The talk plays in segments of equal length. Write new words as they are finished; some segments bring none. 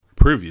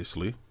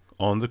Previously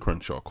on the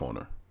Crenshaw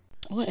Corner.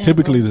 Whatever.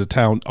 Typically, the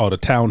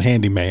town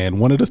handyman,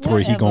 one of the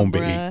three, he gonna be.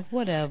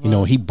 Whatever. You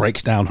know, he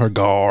breaks down her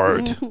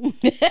guard.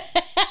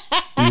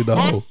 You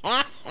know,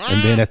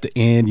 and then at the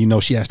end, you know,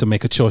 she has to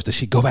make a choice: does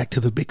she go back to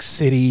the big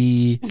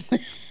city,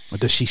 or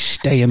does she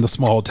stay in the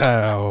small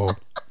town?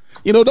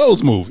 You know,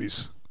 those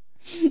movies.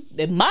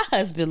 My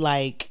husband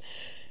like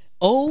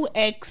old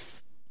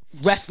ex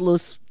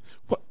wrestlers.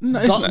 No,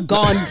 it's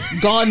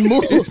gone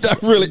movie. It's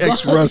not really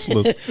ex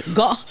wrestlers.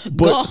 Gone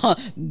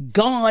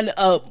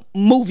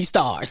movie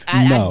stars.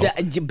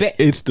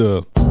 It's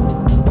the.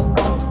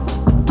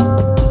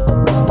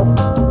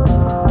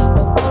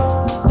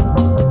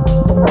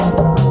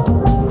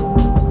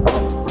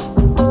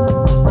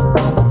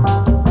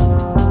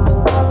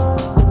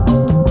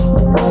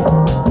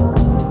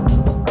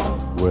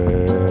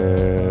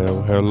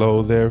 Well,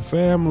 hello there,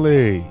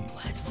 family.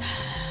 What's up?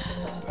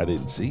 I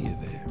didn't see you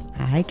there.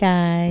 Hi,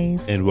 guys.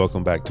 And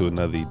welcome back to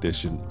another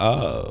edition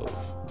of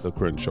the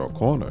Crenshaw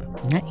Corner.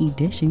 Not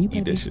edition. You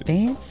better be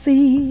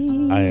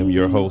fancy. I am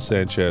your host,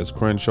 Sanchez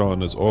Crenshaw,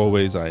 and as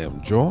always, I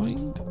am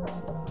joined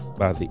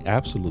by the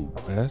absolute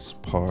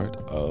best part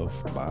of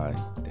my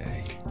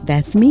day.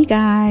 That's me,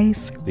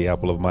 guys. The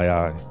apple of my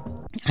eye.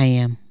 I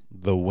am.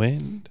 The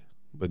wind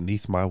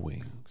beneath my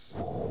wings.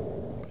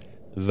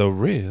 The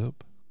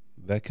rib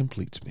that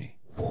completes me.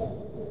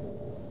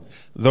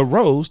 The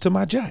rose to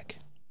my jack.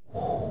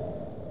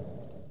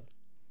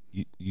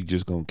 You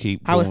just gonna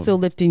keep going. I was still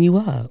lifting you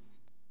up.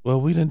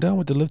 Well, we done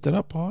with the lifting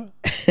up part.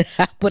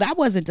 But I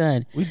wasn't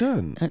done. We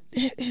done.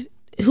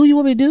 Who you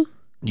want me to do?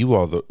 You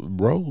are the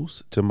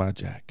rose to my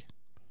jack.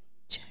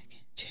 Jack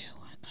and Jill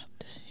went up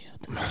the hill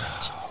to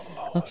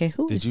my Okay,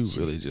 who did you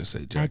Jill? really just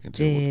say Jack and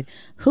Jill? I did.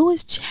 Who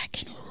is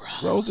Jack and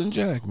Rose? Rose and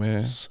Jack,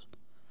 man.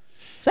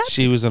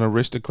 She was an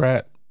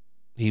aristocrat.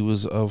 He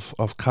was of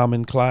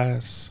common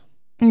class.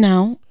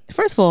 No.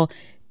 First of all,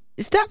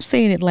 stop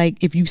saying it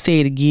like if you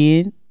say it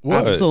again.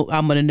 What?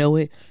 I'm gonna know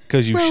it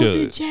because you Rose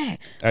should. And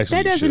Jack. Actually,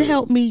 that doesn't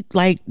help me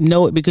like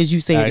know it because you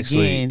say it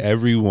again.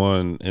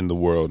 Everyone in the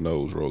world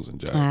knows Rose and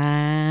Jack.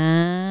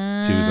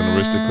 She was an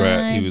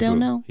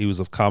aristocrat. He was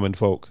of common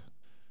folk.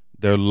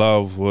 Their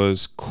love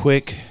was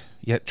quick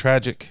yet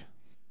tragic.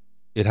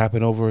 It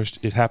happened over a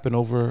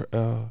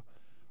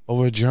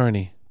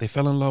journey. They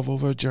fell in love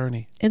over a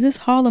journey. Is this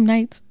Harlem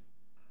Nights?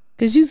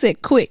 Because you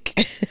said quick.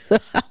 So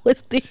I was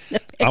thinking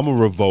of it. I'm gonna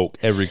revoke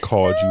every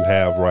card you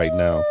have right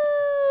now.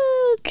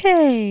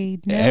 Okay.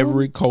 No.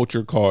 Every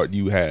culture card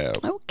you have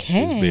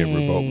is being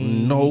revoked.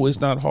 No, it's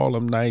not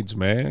Harlem Nights,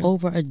 man.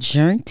 Over a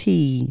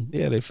journey.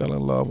 Yeah, they fell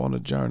in love on a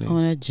journey.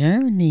 On a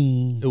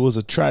journey. It was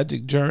a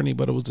tragic journey,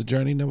 but it was a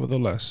journey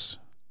nevertheless.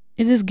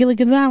 Is this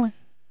Gilligan's Island?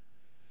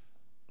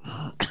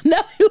 No,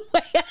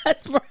 I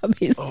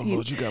promise. Oh,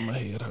 Lord, you got my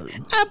head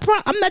hurting.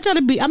 I'm not trying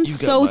to be. I'm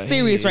so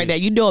serious right now.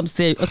 You know I'm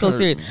so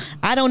serious.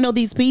 I don't know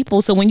these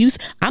people, so when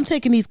I'm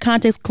taking these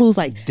context clues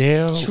like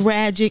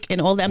tragic and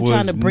all that, I'm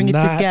trying to bring it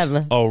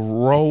together. A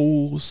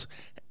Rose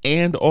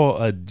and or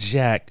a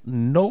Jack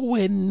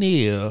nowhere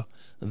near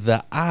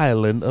the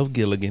island of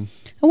Gilligan.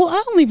 Well,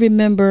 I only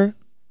remember.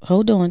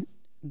 Hold on,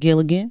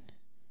 Gilligan,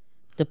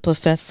 the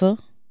professor.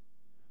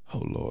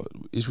 Oh Lord,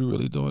 is we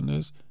really doing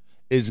this?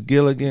 Is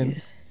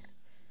Gilligan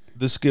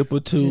the skipper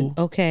too?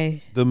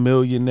 Okay. The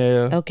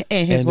millionaire. Okay,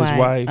 and his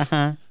wife.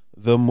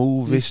 The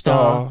movie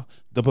star.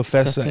 The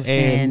professor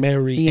and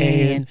Mary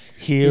Ann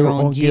here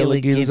on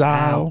Gilligan's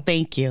Isle.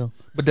 Thank you.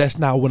 But that's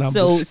not what I'm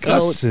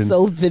discussing.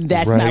 So then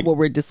that's not what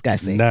we're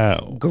discussing.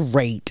 Now.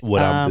 Great.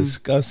 What I'm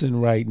discussing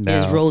right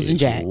now is Rose and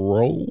Jack.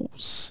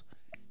 Rose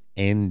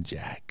and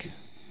Jack.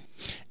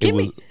 It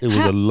was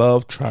a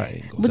love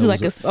triangle.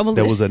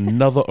 There was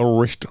another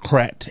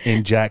aristocrat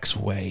in Jack's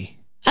way.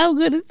 I'm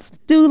gonna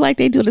do like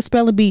they do the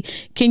spelling bee.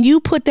 Can you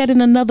put that in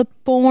another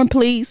form,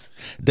 please?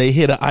 They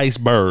hit an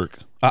iceberg.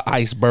 An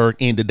iceberg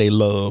ended their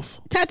love.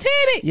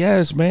 Titanic.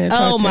 Yes, man.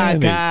 Titanic. Oh my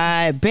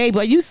God, babe,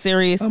 are you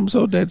serious? I'm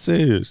so dead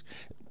serious.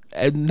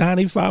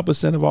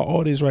 95% of our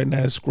audience right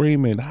now is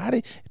screaming,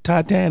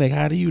 Titanic,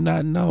 how do you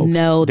not know?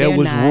 No, there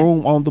was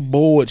room on the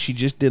board. She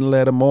just didn't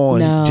let him on.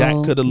 No,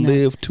 Jack could have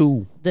lived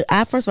too.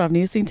 First of all, I've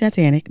never seen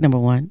Titanic, number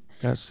one.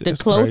 That's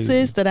closest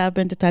crazy. That I've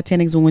been to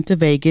Titanic is when we went to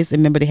Vegas.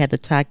 And remember, they had the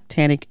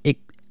Titanic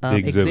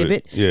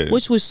exhibit,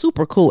 which was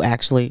super cool,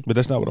 actually. But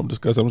that's not what I'm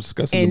discussing. I'm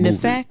discussing and the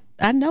movie.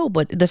 I know,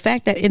 but the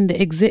fact that in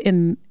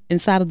the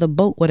inside of the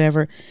boat,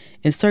 whatever,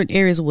 in certain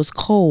areas it was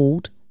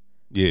cold.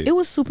 Yeah, it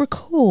was super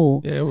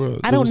cool. Yeah, it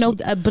was. I don't know,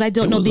 but I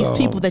don't know these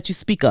people that you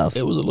speak of.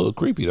 It was a little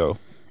creepy though.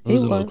 It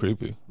was a little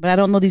creepy. But I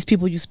don't know these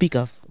people you speak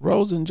of.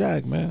 Rose and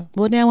Jack, man.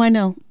 Well, now I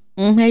know.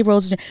 Hey,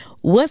 Rose and Jack.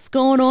 What's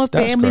going on,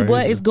 family? Crazy.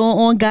 What is going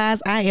on,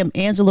 guys? I am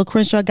Angelou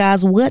Crenshaw,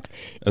 guys. What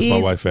is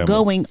my wife, family.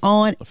 Going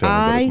on?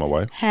 Family, my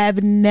wife.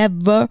 Have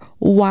never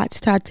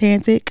watched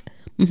Titanic.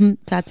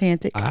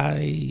 Titanic.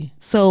 Family,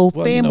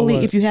 you know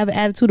if you have an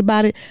attitude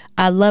about it,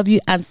 I love you.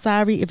 I'm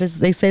sorry if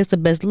they say it's the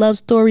best love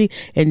story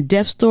and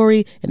death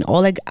story and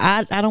all that.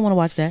 I don't want to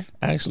watch that.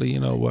 Actually, you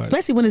know what?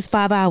 Especially when it's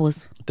 5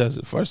 hours.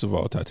 First of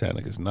all,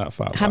 Titanic is not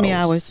 5 hours. How many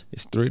hours?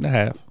 It's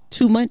 3.5.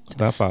 2 months.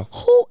 Not 5.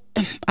 Who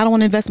I don't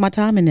want to invest my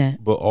time in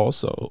that. But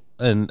also,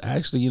 and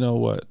actually, you know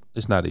what?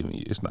 It's not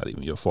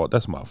even your fault.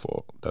 That's my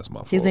fault.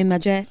 His name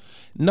not Jack?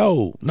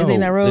 No. His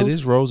name not Rose? It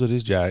is Rose. It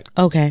is Jack.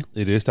 Okay.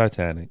 It is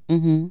Titanic.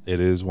 Mm-hmm. It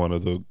is one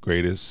of the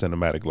greatest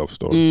cinematic love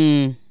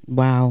stories.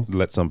 Wow.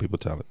 Let some people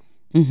tell it.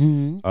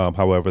 Mm-hmm.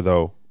 However,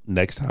 though,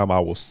 next time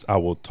I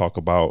will talk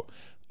about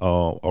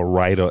a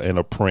writer and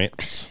a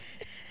prince.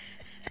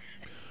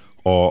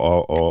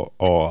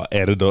 Or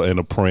editor and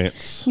a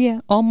prince.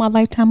 Yeah, all my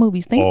Lifetime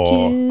movies. Thank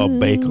you. Or a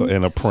baker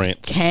and a prince.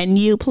 Can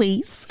you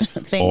please?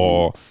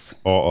 Thanks.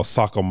 Or a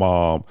soccer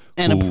mom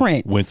and a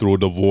prince went through a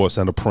divorce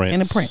and a prince.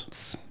 And a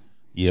prince.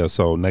 Yeah,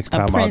 so next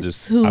time I'll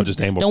just name a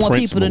prince movie. Don't want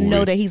people to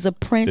know that he's a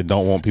prince. They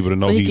don't want people to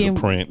know he's a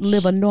prince.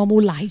 Live a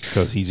normal life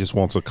because he just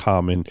wants a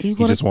common. He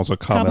just wants a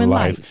common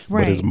life.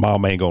 Right. But his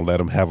mom ain't gonna let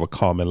him have a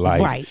common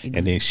life. Right.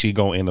 And then she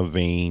gonna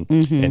intervene,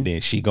 and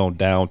then she gonna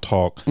down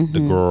talk the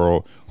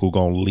girl who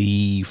gonna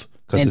leave.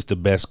 Because it's the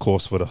best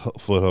course for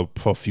her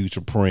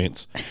future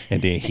prince,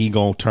 and then he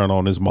gonna turn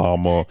on his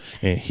mama,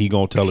 and he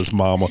gonna tell his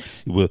mama,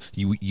 "Well,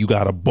 you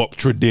got a buck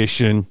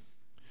tradition."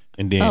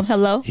 And then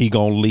he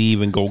gonna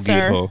leave and go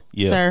get her.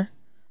 Yeah. Sir,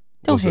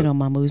 don't hate on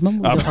my movies. My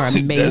movies are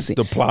amazing. That's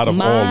the plot of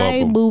all of them.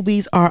 My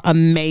movies are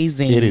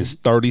amazing. It is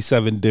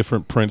 37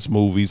 different Prince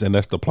movies, and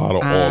that's the plot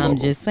of all of them. I'm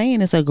just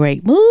saying it's a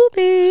great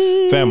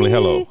movie. Family,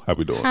 hello. How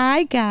we doing?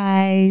 Hi,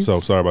 guys. So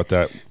sorry about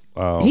that.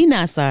 He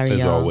not sorry,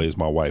 as y'all. always,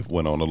 my wife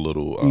went on a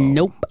little.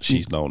 Nope.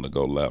 She's known to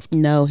go left.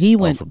 No, he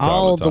went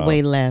all the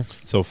way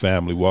left. So,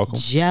 family, welcome.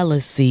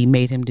 Jealousy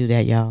made him do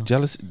that, y'all.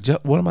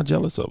 What am I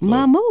jealous of?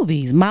 My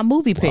movies, my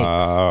movie picks.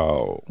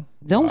 Wow.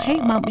 Don't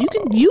hate my.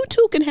 You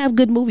two can have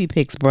good movie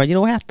picks, bro. You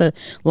don't have to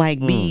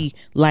be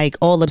like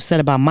all upset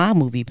about my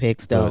movie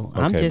picks, though.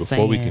 Okay, I'm just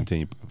saying. Before we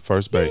continue,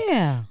 first, babe.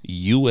 Yeah.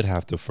 You would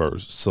have to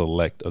first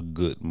select a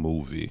good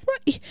movie.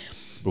 Right.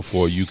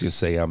 Before you can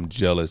say I'm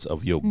jealous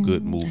of your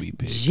good movie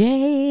picks. Jealous.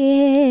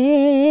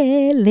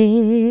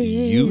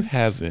 You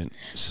haven't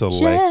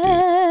selected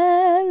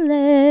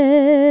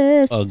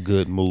a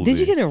good movie. Did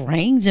you get a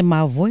range in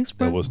my voice,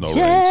 bro? There was no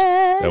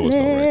range. There was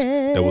no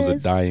range. There was a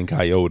dying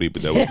coyote,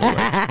 but there was no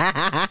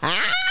range.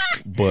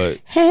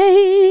 But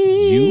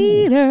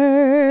you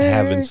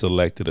haven't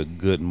selected a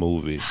good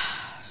movie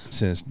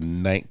since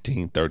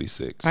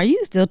 1936. Are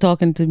you still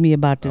talking to me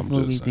about this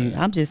movie, dude?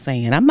 I'm just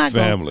saying. I'm not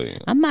Family.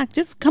 I'm not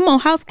just come on,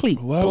 house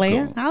clean. Welcome.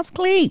 Player. House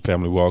clean.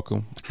 Family,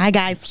 welcome. Hi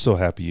guys. So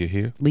happy you're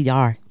here. We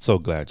are. So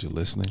glad you're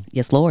listening.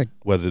 Yes, Lord.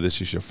 Whether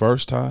this is your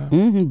first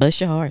time,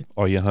 bless your heart,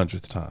 or your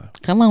 100th time.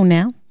 Come on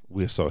now.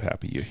 We're so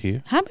happy you're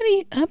here. How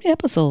many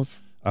episodes?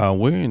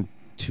 We're in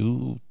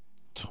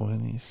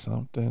 220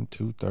 something,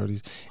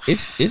 230s.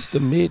 It's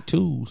the mid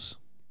twos.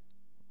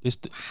 It's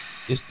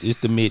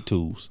the mid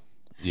twos.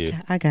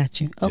 Yeah, I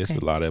got you. Okay, it's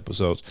a lot of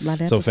episodes.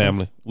 So,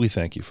 family, we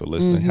thank you for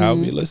listening.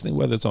 However you're listening,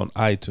 whether it's on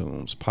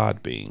iTunes,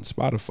 Podbean,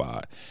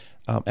 Spotify,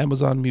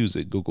 Amazon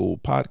Music, Google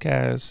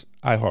Podcasts,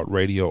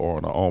 iHeartRadio, or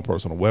on our own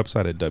personal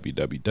website at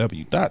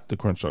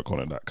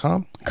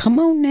www.thecrenshawcorner.com. Come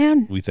on now.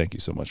 We thank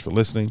you so much for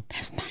listening.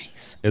 That's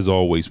nice. As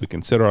always, we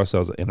consider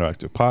ourselves an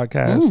interactive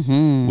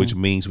podcast, which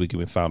means we can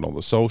be found on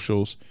the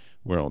socials.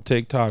 We're on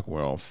TikTok,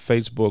 we're on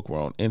Facebook,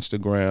 we're on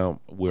Instagram,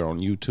 we're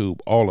on YouTube,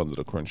 all under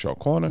the Crenshaw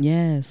Corner.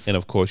 Yes. And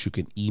of course, you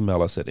can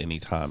email us at any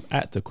time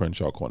at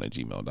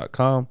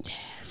thecrenshawcorner@gmail.com.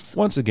 Yes.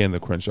 Once again,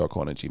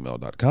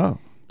 thecrenshawcorner@gmail.com.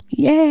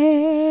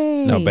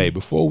 Yay. Now, babe,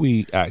 before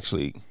we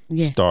actually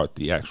start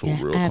the actual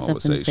real conversation. I have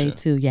something to say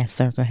too. Yes,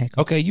 sir. Go ahead.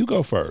 Okay, you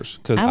go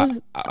first. Because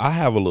I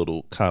have a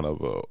little kind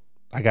of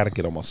I got to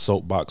get on my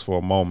soapbox for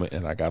a moment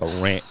and I got to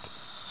rant.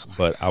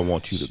 But I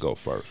want you to go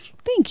first.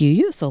 Thank you.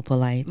 You're so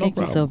polite. No Thank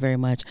problem. you so very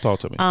much. Talk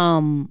to me.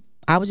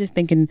 I was just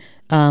thinking,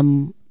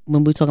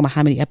 when we were talking about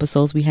how many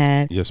episodes we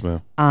had. Yes,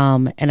 ma'am.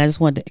 And I just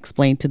wanted to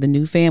explain to the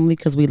new family,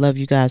 because we love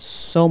you guys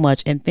so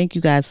much, and thank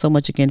you guys so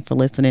much again for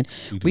listening.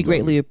 We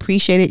greatly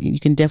appreciate it. You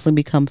can definitely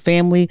become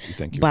family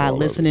by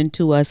listening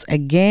to us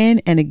again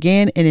and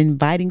again, and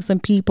inviting some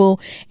people,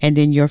 and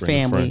then your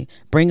family.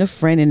 Bring a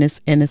friend, and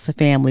it's a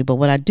family. But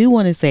what I do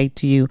want to say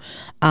to you,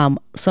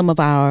 some of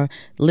our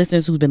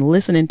listeners who've been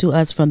listening to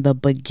us from the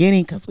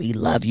beginning, because we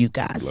love you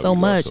guys so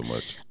much.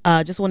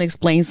 Just want to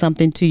explain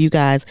something to you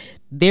guys.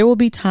 There will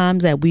be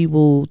times that we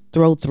will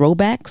throw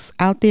throwbacks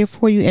out there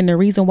for you. And the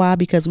reason why,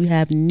 because we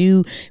have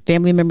new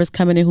family members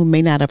coming in who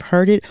may not have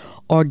heard it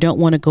or don't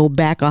want to go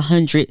back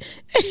 100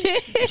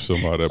 some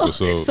odd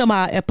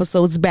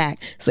episodes back.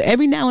 So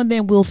every now and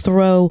then we'll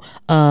throw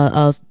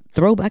a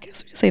throwback. I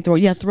guess we can say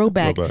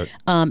throwback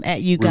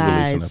at you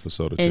guys. Re-release an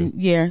episode or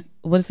two.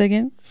 What is it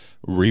again?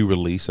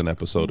 Re-release an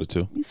episode or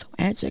two. You're so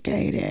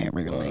educated.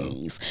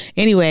 Re-release.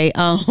 Anyway,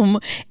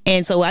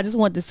 and so I just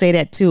want to say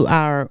that to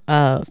our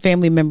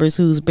family members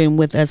who's been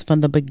with us from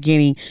the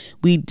beginning.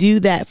 We do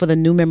that for the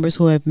new members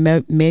who have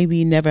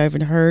maybe never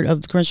even heard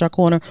of the Crenshaw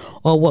Corner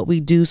or what we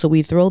do. So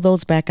we throw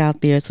those back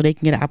out there so they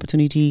can get an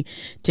opportunity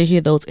to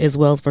hear those as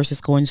well, versus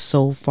going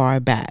so far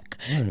back.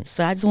 Right.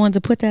 So I just wanted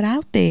to put that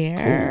out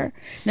there.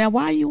 Cool. Now,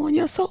 why are you on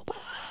your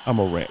soapbox? I'm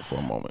going to rant for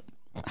a moment.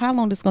 How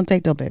long this gonna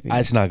take though, baby?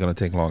 It's not gonna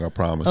take long, I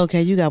promise.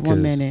 Okay, you got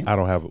 1 minute. I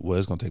don't have. Well,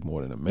 it's gonna take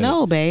more than a minute.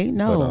 No, babe,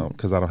 no.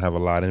 Because I don't have a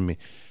lot in me.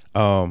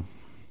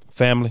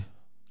 Family,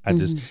 I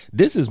just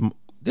this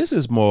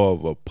is more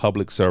of a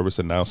public service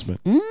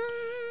announcement.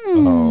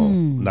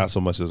 Not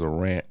so much as a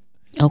rant.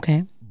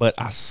 Okay. But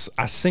I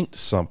synced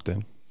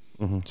something.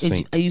 Are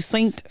you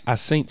synced? I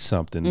synced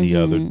something the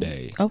other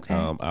day. Okay.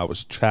 I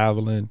was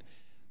traveling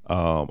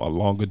a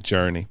longer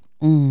journey.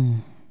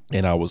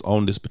 And I was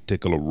on this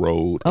particular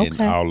road in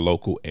our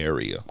local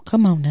area.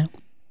 Come on now.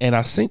 And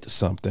I synced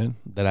something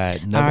that I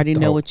had never I already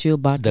know what you're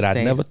about to say. That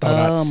I never thought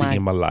I'd see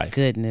in my life.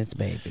 Goodness,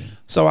 baby.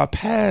 So I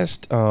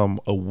passed a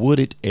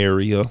wooded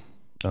area.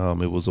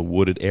 It was a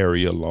wooded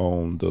area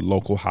along the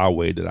local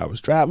highway that I was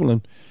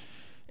traveling.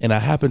 And I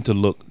happened to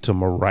look to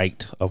my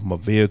right of my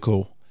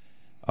vehicle,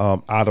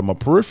 out of my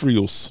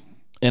peripherals.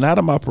 And out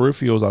of my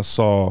peripherals, I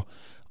saw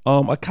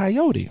a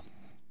coyote.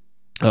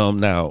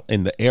 Now,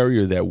 in the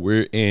area that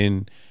we're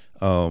in,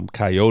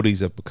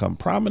 coyotes have become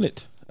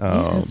prominent.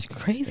 That's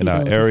crazy. In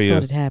our area,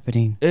 started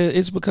happening.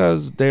 It's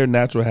because their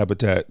natural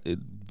habitat.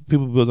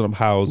 People building them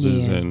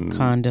houses and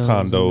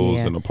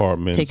condos and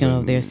apartments, taking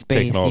off their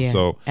space.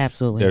 So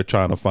absolutely, they're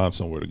trying to find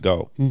somewhere to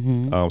go.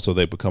 So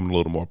they become a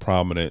little more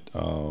prominent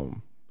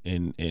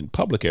in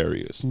public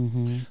areas.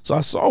 So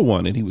I saw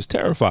one, and he was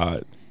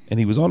terrified, and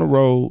he was on the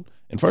road.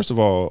 And first of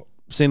all,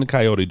 seeing a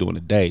coyote during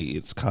the day,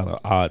 it's kind of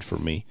odd for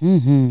me.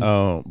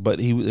 But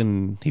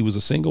he was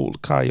a single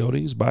coyote.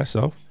 He was by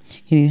himself.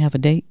 He didn't have a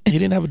date. He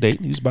didn't have a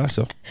date. He was by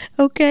himself.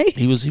 Okay.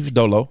 He was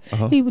dolo.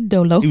 He was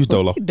dolo. He was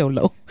dolo.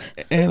 Dolo.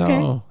 And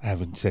I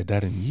haven't said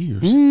that in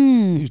years.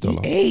 He was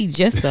dolo. Age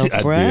yourself,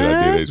 bro.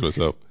 I did age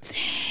myself.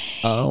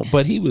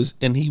 But he was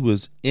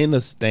in a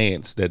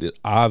stance that it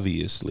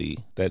obviously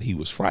that he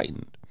was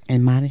frightened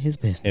and minding his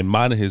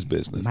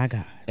business. My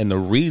God. And the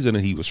reason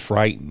that he was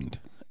frightened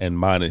and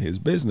minding his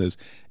business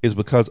is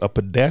because a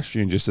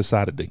pedestrian just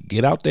decided to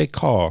get out their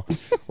car,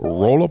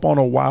 roll up on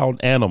a wild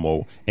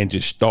animal, and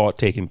just start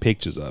taking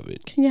pictures of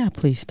it. Can y'all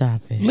please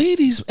stop it? Leave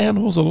these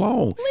animals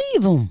alone.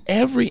 Leave them.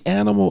 Every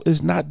animal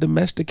is not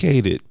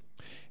domesticated.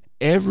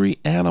 Every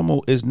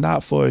animal is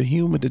not for a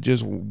human to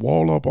just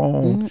wall up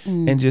on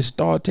and just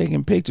start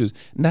taking pictures.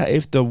 Now,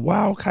 if the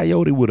wild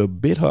coyote would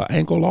have bit her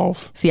ankle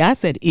off. See, I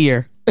said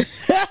ear.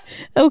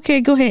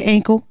 Okay, go ahead,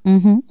 ankle.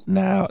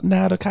 Now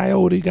the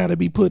coyote got to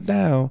be put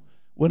down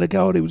when the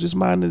coyote was just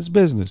minding his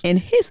business. In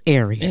his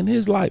area. In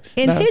his life.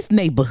 In his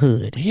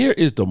neighborhood. Here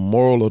is the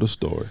moral of the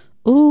story.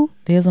 Ooh,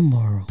 there's a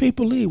moral.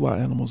 People leave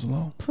wild animals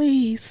alone.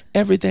 Please.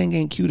 Everything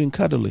ain't cute and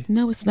cuddly.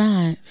 No, it's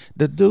not.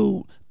 The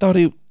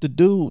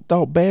dude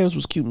thought bears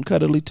was cute and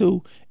cuddly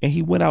too, and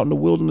he went out in the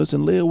wilderness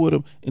and lived with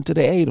them until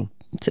they ate him.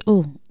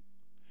 Ooh.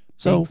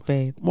 So, thanks,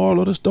 babe.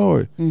 Moral of the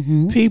story.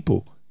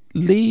 People,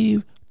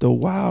 leave the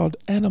wild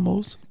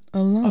animals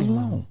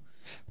alone.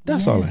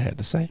 That's all I had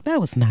to say. That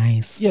was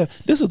nice. Yeah,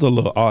 this is a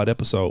little odd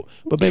episode,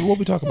 but baby, what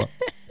we talking about?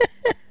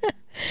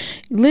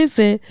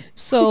 Listen,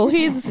 so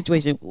here's the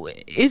situation.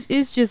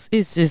 It's just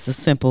a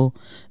simple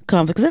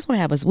conversation, because that's what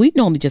happens. We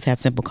normally just have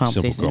simple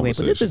conversations anyway,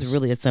 but this is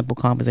really a simple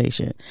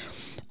conversation.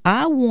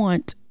 I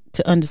want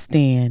to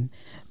understand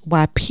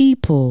why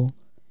people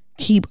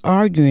keep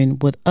arguing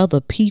with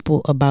other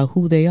people about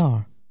who they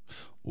are.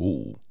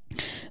 Ooh.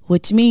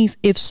 Which means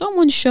if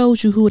someone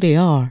shows you who they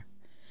are,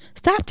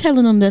 stop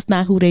telling them that's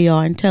not who they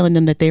are and telling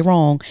them that they're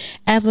wrong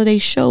after they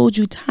showed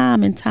you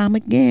time and time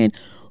again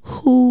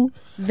who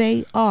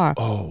they are.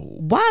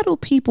 Why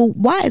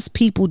as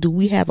people do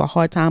we have a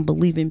hard time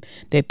believing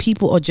that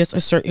people are just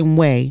a certain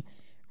way,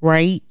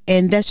 right?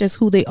 And that's just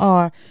who they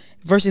are,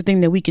 versus thinking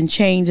that we can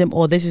change them,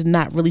 or this is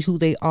not really who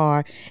they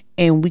are,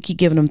 and we keep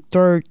giving them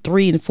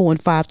 3 and 4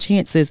 and 5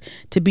 chances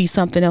to be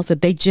something else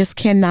that they just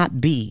cannot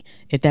be,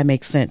 if that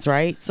makes sense,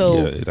 right?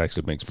 So yeah, it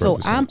actually makes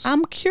perfect sense.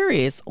 I'm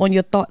curious on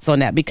your thoughts on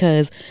that,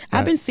 because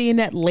I've been seeing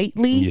that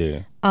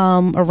lately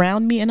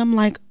around me, and I'm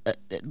like,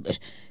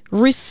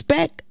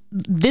 respect,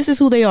 this is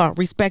who they are,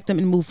 respect them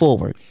and move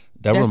forward.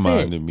 That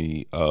reminded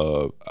me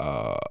of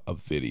a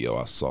video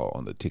I saw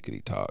on the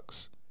Tickety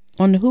Talks.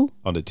 On the who?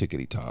 On the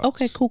Tickety Talks.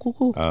 Okay,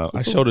 cool.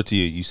 I showed it to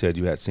you. You said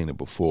you had seen it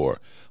before,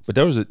 but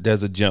there's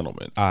a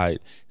gentleman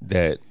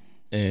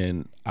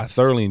and I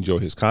thoroughly enjoy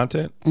his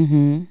content.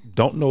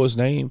 Don't know his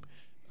name.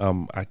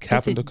 I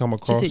happened to come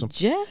across him.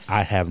 Jeff?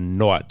 I have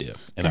no idea,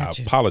 and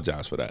gotcha. I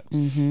apologize for that.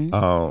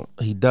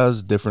 He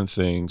does different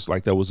things.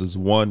 Like there was this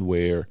one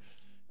where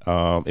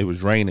it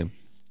was raining.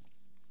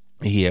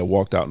 He had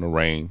walked out in the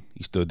rain.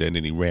 He stood there, and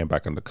then he ran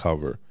back under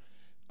cover,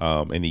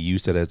 and he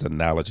used it as an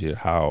analogy of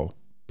how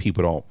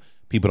people don't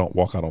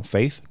walk out on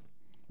faith,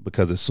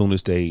 because as soon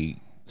as they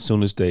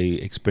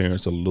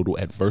experience a little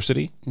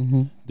adversity,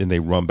 then they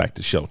run back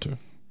to shelter.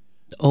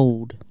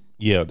 Old.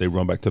 Yeah, they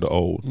run back to the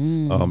old.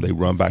 They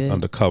run back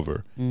under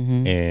cover,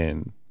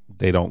 and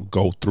they don't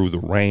go through the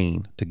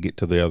rain to get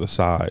to the other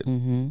side,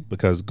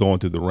 because going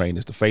through the rain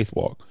is the faith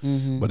walk,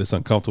 but it's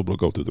uncomfortable to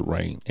go through the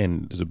rain.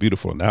 And it's a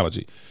beautiful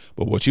analogy.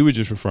 But what you were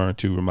just referring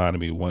to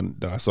reminded me of one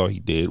that I saw he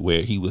did,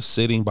 where he was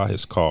sitting by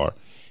his car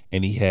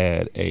and he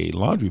had a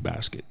laundry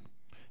basket,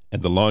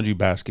 and the laundry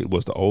basket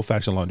was the old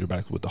fashioned laundry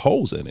basket with the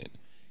holes in it.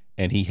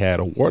 And he had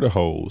a water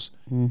hose,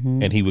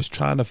 and he was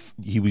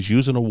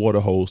using a water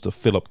hose to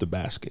fill up the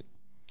basket.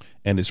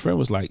 And his friend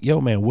was like,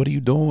 "Yo, man, what are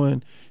you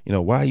doing? You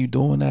know, why are you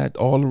doing that?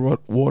 All the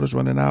water's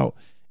running out."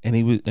 And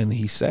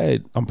he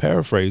said, I'm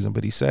paraphrasing,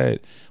 but he said,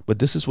 "But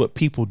this is what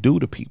people do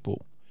to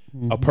people.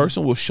 A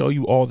person will show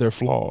you all their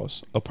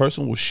flaws. A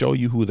person will show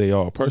you who they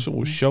are. A person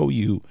will show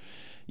you,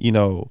 you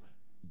know,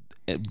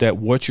 that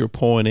what you're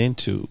pouring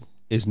into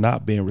is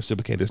not being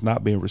reciprocated, it's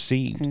not being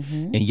received.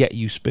 And yet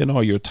you spend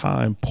all your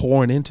time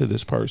pouring into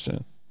this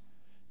person,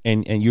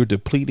 and you're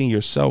depleting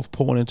yourself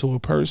pouring into a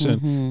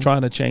person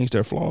trying to change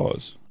their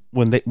flaws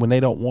when they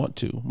don't want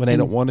to, when they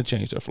don't want to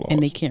change their flaws.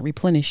 And they can't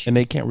replenish. And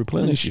they can't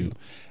replenish you.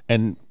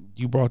 And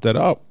you brought that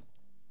up.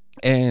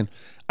 And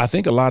I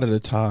think a lot of the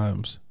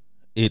times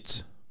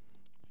it's,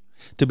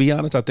 to be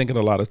honest, I think a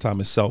lot of the time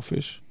it's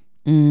selfish.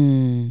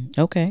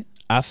 Okay.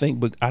 I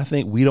think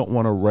we don't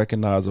want to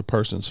recognize a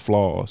person's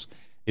flaws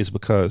is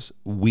because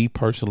we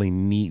personally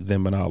need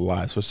them in our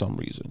lives for some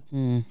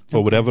reason,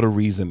 for whatever the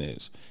reason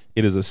is.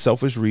 It is a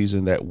selfish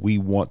reason that we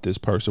want this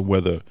person,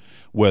 whether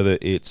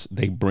it's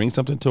they bring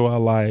something to our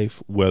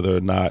life, whether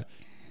or not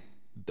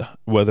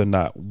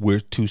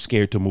we're too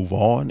scared to move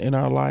on in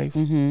our life,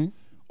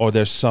 or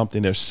there's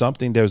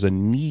a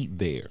need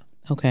there.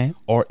 Okay.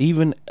 Or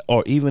even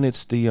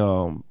it's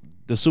the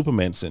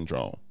Superman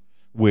syndrome,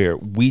 where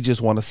we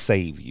just want to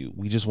save you.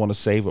 We just want to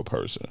save a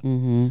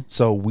person.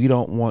 So we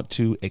don't want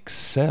to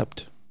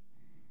accept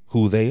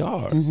who they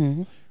are.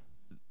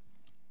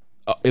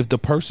 If the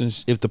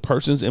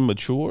person's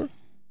immature,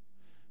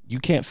 you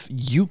can't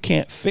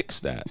fix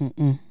that.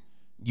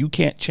 You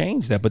can't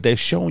change that. But they've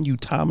shown you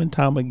time and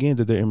time again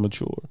that they're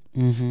immature.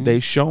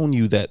 They've shown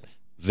you that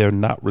they're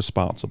not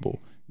responsible.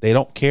 They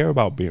don't care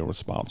about being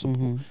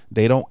responsible.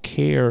 They don't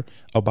care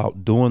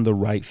about doing the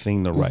right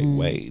thing the right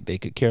way. They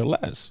could care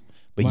less.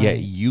 But yet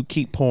you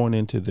keep pouring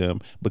into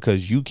them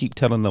because you keep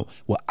telling them,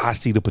 well, I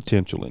see the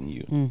potential in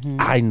you.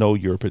 I know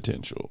your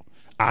potential.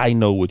 I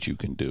know what you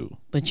can do.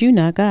 But you're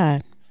not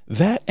God.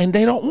 And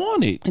they don't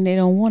want it.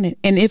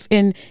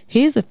 And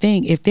here's the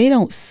thing, if they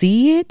don't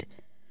see it,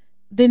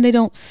 then they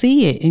don't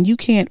see it, and you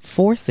can't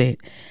force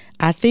it.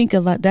 I think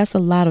that's a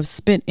lot of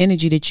spent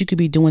energy that you could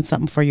be doing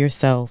something for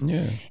yourself.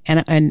 Yeah.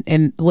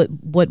 And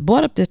what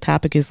brought up this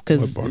topic is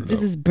because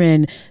this has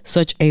been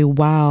such a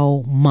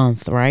wow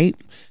month, right?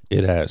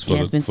 It has for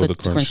the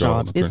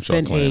Crenshaw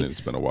clan.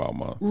 It's been a wild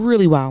month.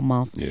 Really wild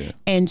month. Yeah.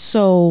 And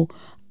so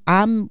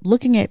I'm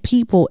looking at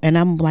people and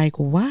I'm like,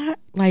 why?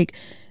 Like,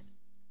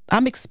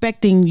 I'm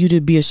expecting you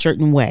to be a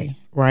certain way,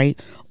 right?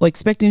 Or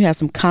expecting you to have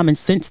some common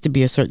sense to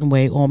be a certain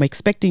way, or I'm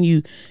expecting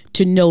you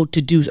to know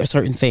to do a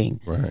certain thing.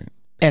 Right.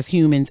 As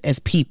humans, as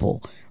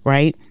people,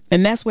 right?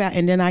 And that's where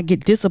and then I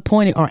get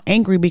disappointed or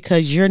angry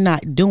because you're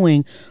not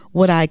doing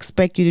what I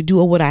expect you to do,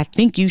 or what I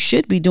think you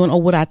should be doing,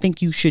 or what I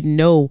think you should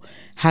know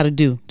how to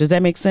do. Does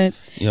that make sense?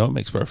 Yeah, it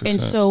makes perfect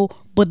sense. And so,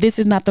 but this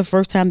is not the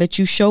first time that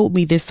you showed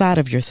me this side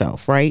of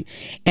yourself, right?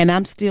 And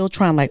I'm still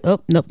trying, like, oh,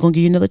 nope, gonna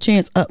give you another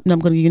chance. No, I'm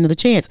gonna give you another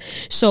chance.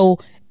 So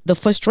the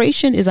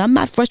frustration is, I'm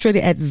not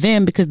frustrated at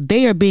them because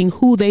they are being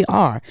who they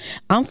are.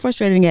 I'm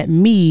frustrated at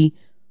me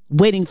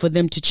waiting for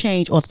them to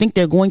change, or think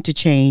they're going to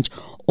change,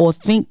 or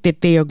think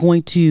that they are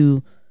going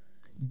to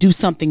do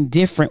something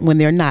different when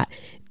they're not.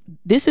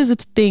 This is a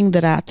thing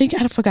that I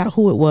forgot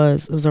who it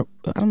was.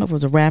 I don't know if it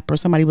was a rapper.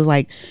 Somebody was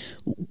like,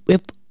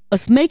 if a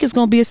snake is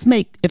going to be a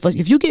snake,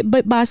 if you get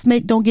bit by a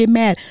snake, don't get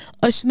mad.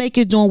 A snake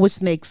is doing what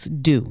snakes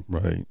do.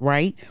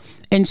 Right.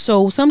 And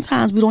so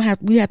sometimes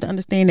we have to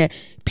understand that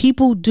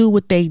people do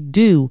what they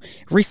do.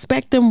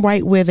 Respect them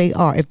right where they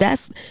are.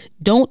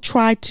 Don't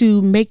try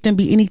to make them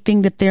be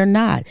anything that they're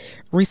not.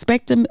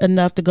 Respect them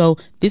enough to go,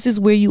 this is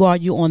where you are.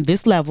 You're on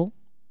this level,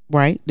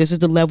 right? This is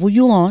the level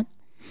you're on.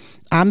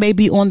 I may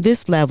be on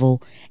this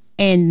level,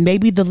 and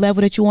maybe the level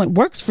that you want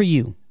works for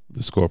you.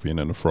 The scorpion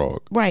and the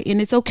frog. Right.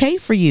 And it's okay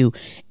for you.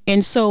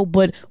 And so,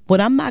 but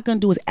what I'm not going to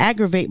do is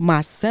aggravate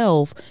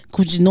myself,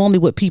 which is normally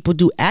what people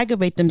do,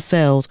 aggravate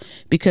themselves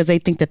because they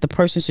think that the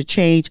person should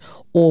change,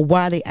 or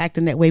why they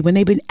acting that way when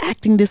they've been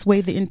acting this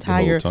way the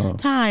entire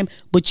time,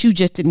 but you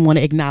just didn't want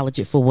to acknowledge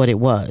it for what it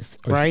was.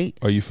 Right.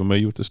 Are you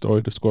familiar with the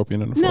story, the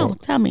scorpion and the frog? No,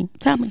 tell me.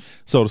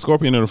 So the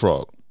scorpion and the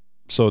frog.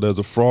 So there's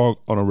a frog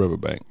on a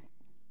riverbank.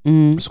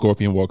 The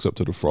scorpion walks up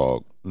to the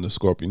frog, and the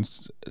scorpion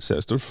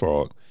says to the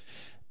frog,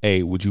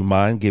 hey, would you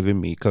mind giving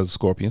me, because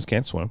scorpions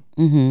can't swim,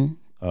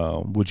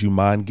 would you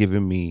mind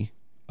giving me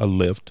a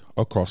lift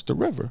across the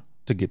river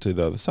to get to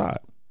the other side?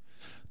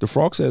 The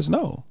frog says,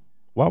 no.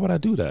 Why would I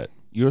do that?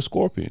 You're a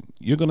scorpion.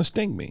 You're going to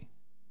sting me.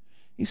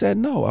 He said,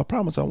 no, I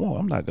promise I won't.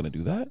 I'm not going to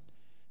do that.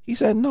 He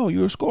said, no,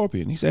 you're a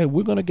scorpion. He said,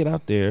 we're going to get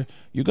out there.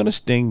 You're going to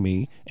sting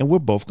me, and we're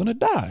both going to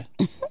die.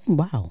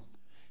 Wow.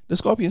 The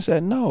scorpion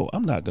said, no,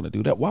 I'm not going to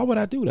do that. Why would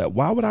I do that?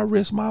 Why would I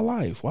risk my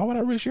life? Why would I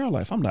risk your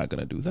life? I'm not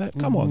going to do that.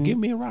 Come on, give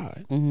me a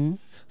ride.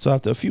 So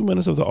after a few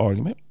minutes of the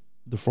argument,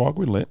 the frog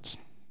relents.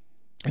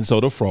 And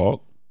so the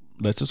frog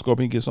lets the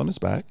scorpion get on his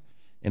back,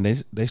 and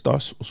they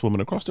start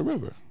swimming across the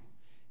river.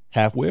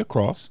 Halfway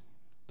across,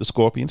 The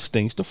scorpion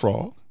stings the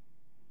frog,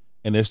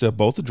 and as they're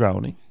both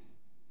drowning,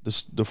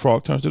 the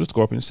frog turns to the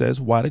scorpion and says,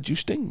 "Why did you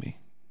sting me?"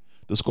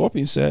 The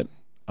scorpion said,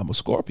 "I'm a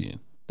scorpion.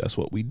 That's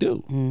what we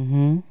do."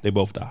 Mm-hmm. They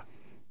both die.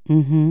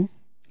 Mm-hmm.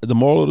 The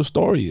moral of the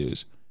story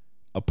is,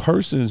 a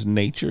person's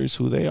nature is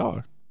who they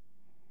are.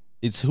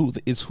 It's who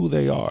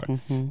they are.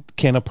 Mm-hmm.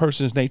 Can a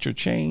person's nature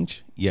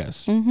change?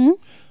 Yes. Mm-hmm.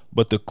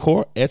 But the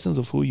core essence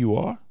of who you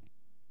are,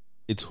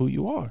 it's who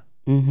you are.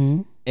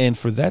 Mm-hmm. And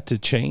for that to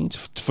change,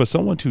 for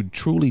someone to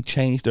truly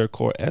change their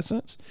core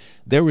essence,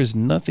 there is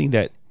nothing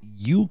that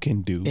you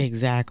can do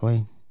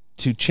exactly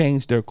to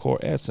change their core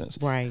essence.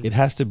 Right. It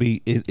has to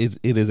be.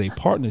 It is a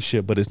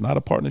partnership, but it's not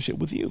a partnership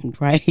with you.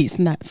 Right. It's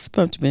not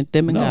supposed to be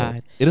them and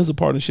God. It is a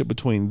partnership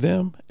between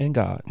them and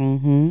God.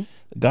 Mm-hmm.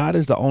 God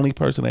is the only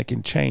person that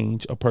can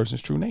change a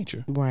person's true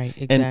nature. Right.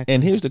 Exactly.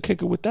 And here's the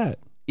kicker with that.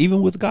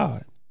 Even with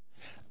God,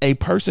 a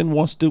person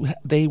want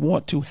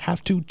to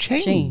have to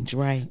change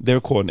right. their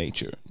core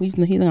nature. He's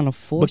not going to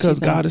force, because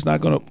God is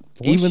not going to,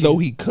 even though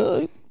he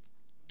could,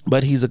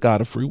 but he's a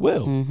God of free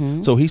will.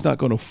 Mm-hmm. So he's not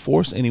going to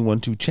force anyone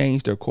to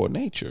change their core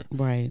nature.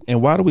 Right.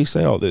 And why do we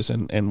say all this?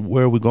 And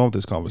where are we going with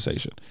this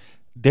conversation?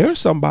 There's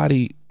some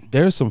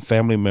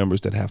family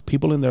members that have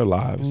people in their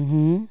lives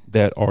mm-hmm.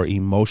 that are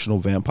emotional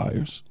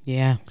vampires.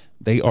 Yeah.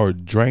 They are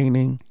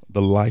draining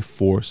the life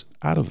force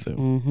out of them.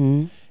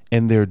 Mm-hmm.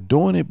 And they're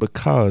doing it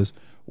because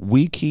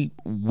we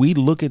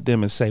look at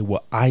them and say,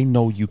 well, I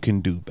know you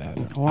can do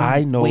better.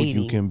 I know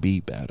you can be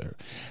better.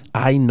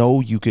 I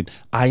know you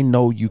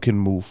can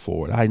move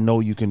forward. I know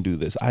you can do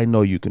this. I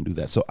know you can do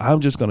that. So I'm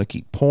just going to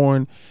keep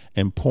pouring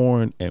and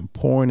pouring and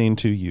pouring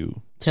into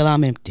you. Until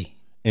I'm empty.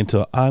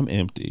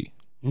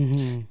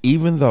 Mm-hmm.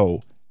 Even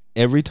though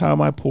every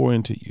time I pour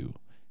into you,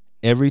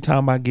 every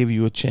time I give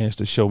you a chance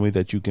to show me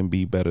that you can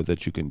be better,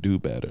 that you can do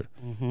better,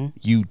 mm-hmm.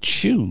 you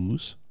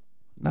choose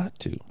not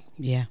to.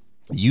 Yeah.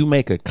 You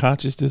make a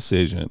conscious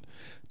decision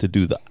to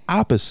do the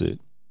opposite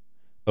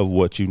of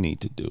what you need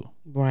to do.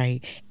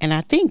 Right. And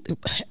I think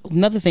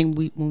another thing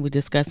when we're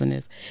discussing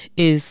this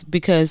is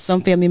because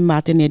some family members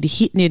out there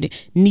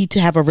need to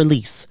have a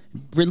release.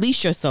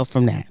 Release yourself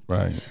from that.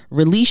 Right.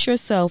 Release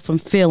yourself from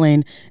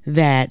feeling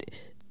that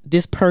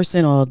this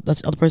person or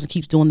this other person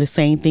keeps doing the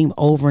same thing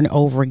over and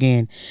over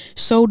again.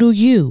 So do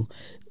you.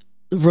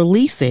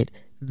 Release it.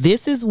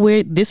 This is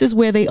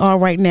where they are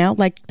right now.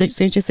 Like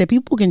Sanchez said,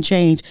 people can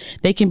change.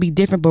 They can be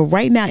different. But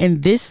right now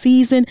in this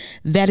season,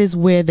 that is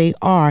where they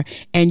are.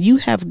 And you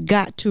have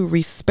got to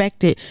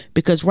respect it,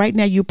 because right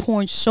now you're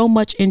pouring so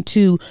much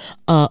into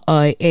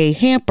a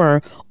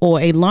hamper or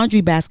a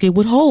laundry basket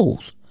with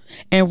holes.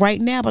 And right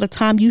now, by the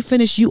time you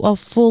finish, you are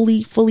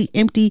fully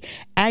empty,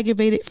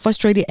 aggravated,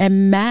 frustrated,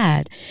 and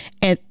mad.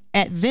 And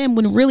at them,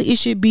 when really it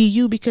should be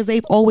you, because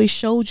they've always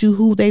showed you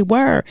who they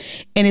were.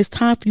 And it's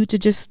time for you to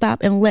just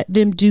stop and let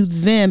them do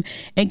them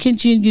and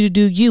continue to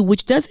do you,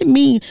 which doesn't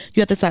mean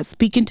you have to stop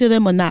speaking to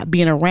them or not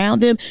being around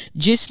them.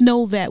 Just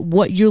know that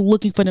what you're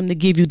looking for them to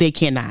give you, they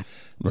cannot.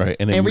 Right.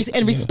 And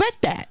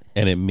respect that.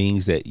 And it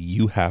means that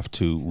you have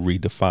to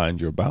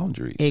redefine your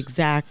boundaries.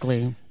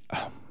 Exactly.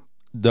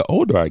 The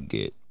older I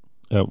get,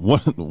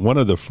 one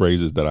of the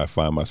phrases that I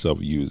find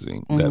myself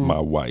using that my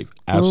wife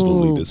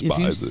absolutely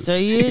despises.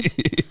 If you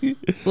say it,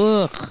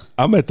 ugh.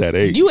 I'm at that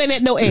age. You ain't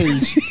at no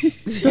age.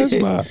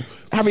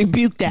 I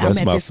rebuke that.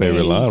 That's my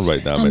favorite line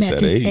right now. I'm at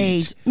that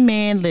age.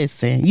 Man,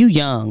 listen, you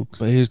young.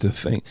 But here's the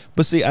thing.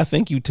 But see, I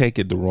think you take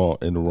it in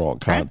the wrong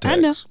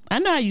context. I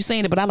know how you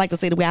saying it, but I like to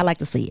say it the way I like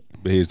to see it.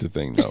 But here's the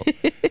thing, though.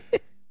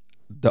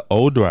 The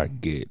older I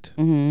get,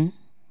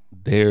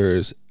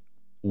 there's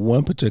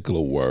one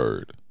particular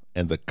word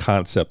and the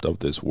concept of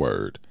this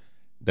word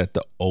that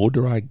the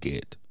older I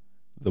get,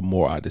 the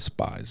more I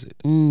despise it.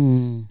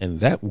 And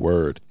that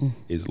word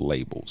is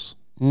labels.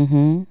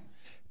 Mm-hmm.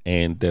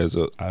 And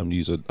I'm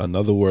using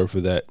another word for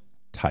that,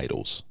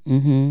 titles.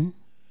 Mm-hmm.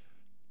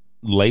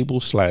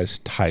 Labels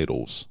 /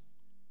 titles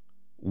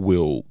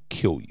will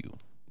kill you,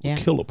 will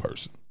kill a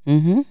person.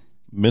 Mm-hmm.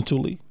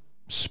 Mentally,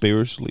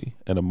 spiritually,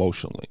 and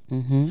emotionally.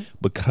 Mm-hmm.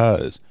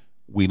 Because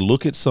we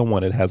look at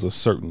someone that has a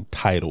certain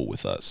title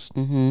with us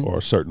or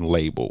a certain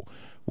label,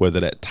 whether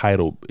that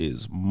title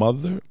is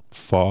mother,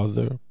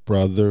 father,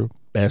 brother,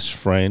 best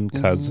friend,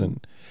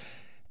 cousin.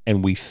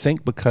 And we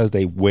think because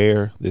they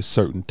wear this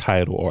certain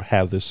title or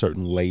have this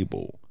certain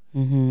label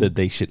that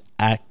they should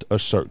act a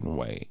certain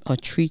way. Or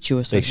treat you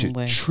a certain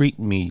way. They should treat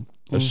me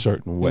a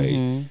certain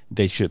way.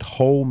 They should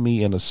hold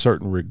me in a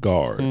certain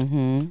regard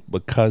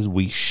because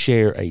we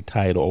share a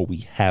title or we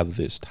have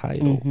this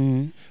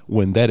title.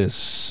 When that is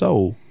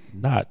so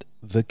not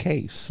the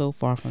case. So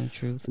far from the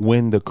truth.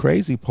 When the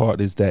crazy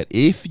part is that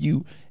if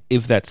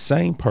that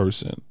same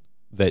person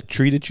that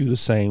treated you the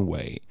same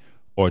way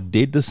or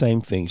did the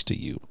same things to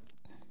you,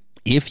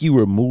 if you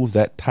remove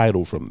that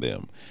title from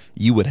them,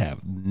 you would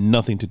have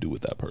nothing to do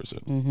with that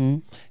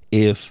person.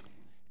 If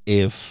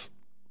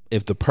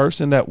the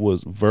person that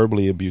was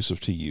verbally abusive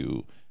to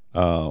you,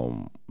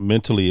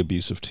 mentally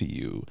abusive to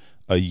you,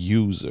 a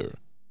user,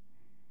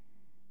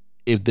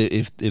 if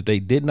they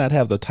did not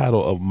have the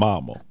title of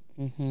mama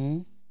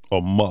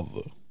or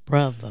mother,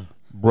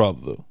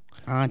 brother,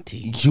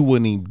 auntie, you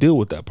wouldn't even deal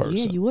with that person.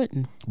 Yeah, you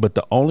wouldn't. But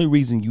the only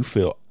reason you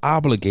feel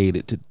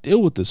obligated to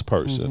deal with this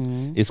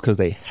person is because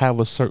they have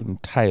a certain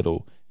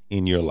title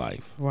in your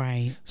life.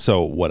 Right.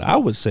 So what I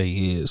would say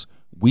is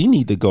we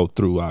need to go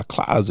through our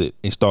closet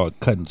and start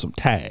cutting some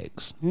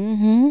tags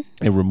and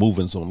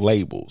removing some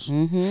labels.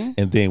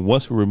 And then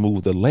once we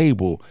remove the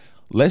label,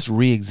 let's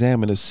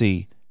re-examine to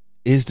see,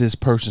 is this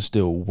person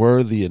still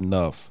worthy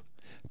enough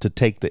to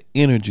take the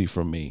energy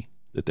from me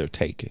that they're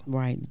taking?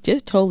 Right.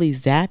 Just totally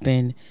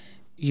zapping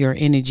your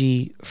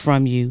energy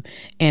from you.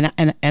 And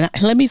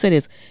let me say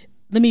this.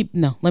 Let me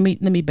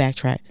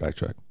backtrack.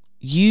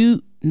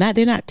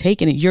 They're not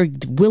taking it. You're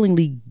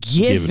willingly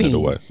giving it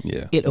away.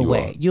 Yeah, it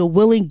away. You're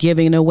willing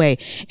giving it away.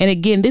 And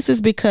again, this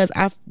is because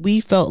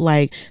we felt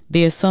like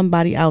there's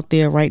somebody out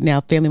there right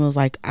now. Family was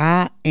like,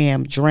 I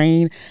am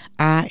drained.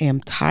 I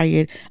am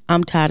tired.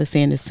 I'm tired of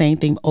saying the same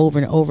thing over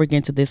and over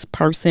again to this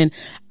person.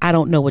 I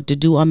don't know what to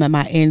do. I'm at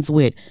my ends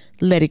with.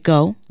 Let it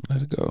go.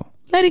 Let it go.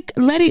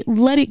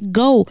 Let it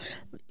go.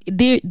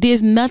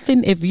 There's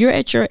nothing. If you're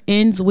at your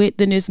ends with,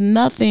 then there's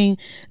nothing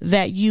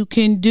that you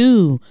can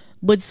do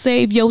but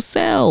save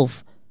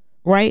yourself,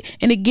 right?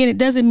 And again, it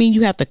doesn't mean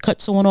you have to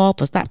cut someone off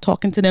or stop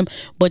talking to them,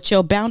 but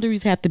your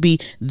boundaries have to be,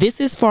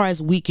 this is as far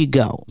as we could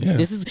go. Yeah.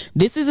 This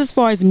is as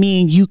far as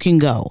me and you can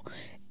go.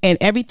 And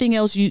everything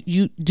else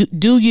you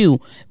do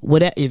you.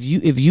 Whatever, if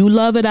you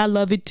love it, I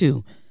love it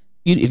too.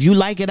 If you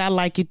like it, I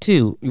like it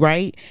too,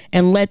 right?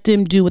 And let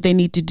them do what they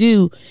need to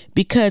do,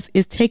 because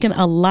it's taking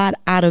a lot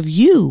out of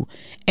you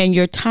and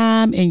your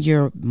time and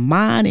your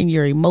mind and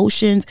your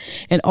emotions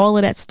and all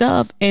of that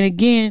stuff. And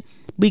again,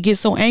 we get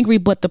so angry,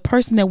 but the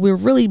person that we're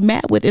really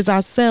mad with is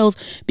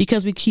ourselves,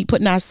 because we keep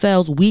putting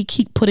ourselves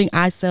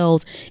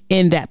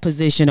in that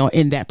position or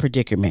in that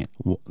predicament.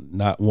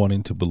 Not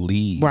wanting to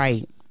believe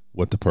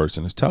what the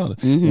person is telling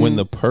us. When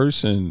the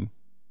person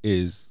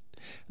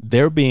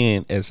they're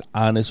being as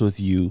honest with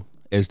you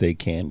as they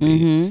can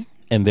be,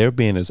 and they're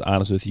being as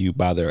honest with you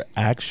by their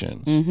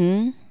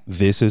actions.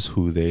 This is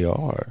who they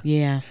are.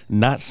 Yeah.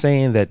 Not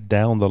saying that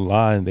down the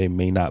line they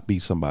may not be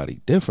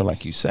somebody different,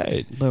 like you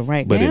said. But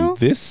now, in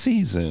this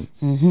season,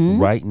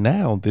 right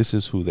now, this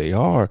is who they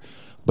are.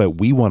 But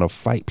we want to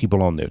fight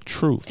people on their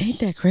truth. Ain't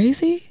that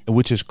crazy?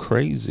 Which is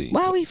crazy.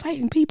 Why are we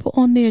fighting people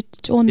on their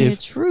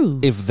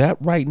truth? If that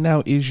right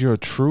now is your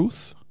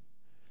truth,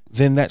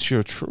 then that's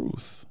your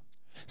truth.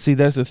 See,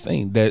 that's the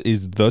thing. That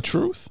is the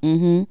truth.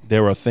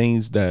 There are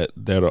things that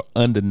are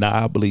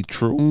undeniably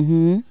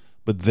true.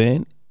 But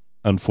then,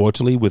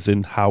 unfortunately,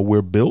 within how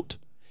we're built,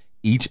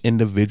 each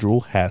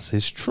individual has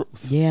his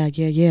truth. Yeah.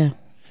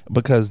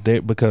 Because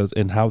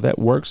and how that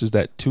works is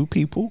that two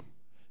people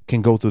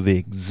can go through the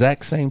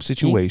exact same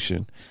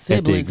situation,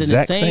 siblings at the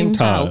exact in the same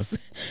time. House,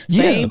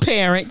 same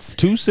parents,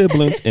 two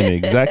siblings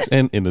in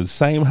the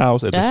same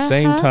house at the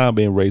same time,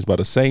 being raised by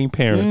the same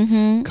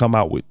parent, come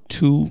out with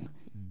two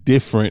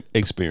different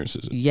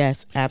experiences.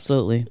 Yes,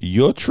 absolutely.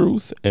 Your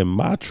truth and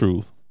my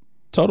truth,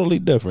 totally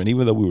different,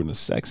 even though we were in the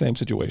exact same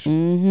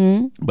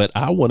situation. But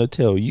I want to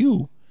tell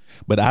you,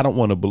 but I don't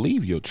want to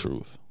believe your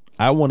truth.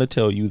 I want to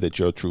tell you that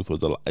your truth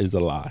is a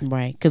lie.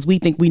 Right, because we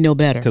think we know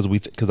better.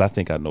 Because I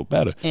think I know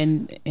better.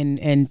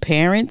 And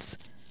parents,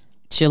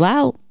 chill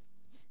out.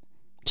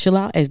 Chill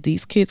out as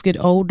these kids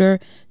get older.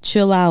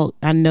 Chill out.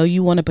 I know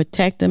you want to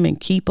protect them and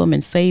keep them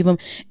and save them,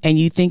 and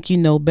you think you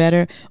know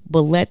better,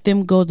 but let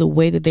them go the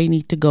way that they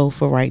need to go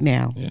for right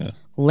now. Yeah.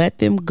 Let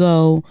them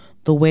go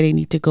the way they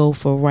need to go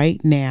for right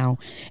now,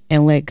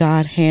 and let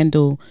God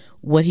handle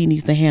what he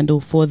needs to handle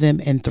for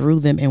them and through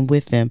them and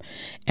with them.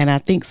 And I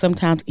think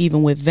sometimes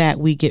even with that,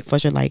 we get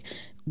frustrated. Like,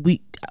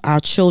 our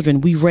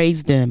children, we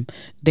raised them.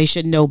 They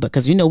should know,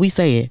 because we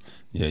say it.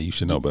 Yeah, you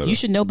should know better. You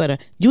should know better.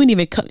 You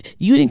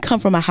didn't come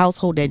from a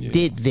household that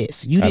did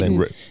this. I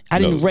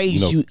didn't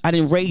raise you. I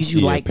didn't raise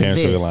you like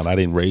parents this. I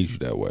didn't raise you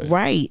that way.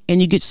 Right.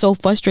 And you get so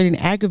frustrated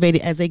and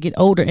aggravated as they get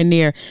older, and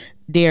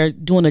they're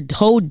doing a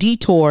whole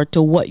detour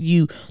to what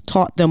you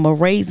taught them or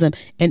raised them.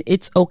 And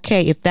it's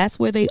okay. If that's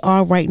where they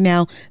are right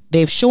now,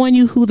 they've shown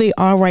you who they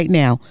are right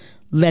now.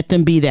 Let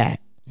them be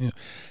that. Yeah.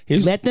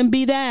 Let them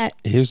be that.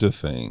 Here's the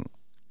thing.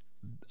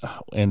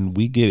 And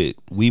we get it.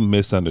 We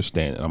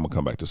misunderstand it. I'm going to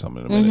come back to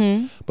something in a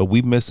minute. But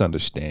we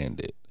misunderstand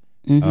it.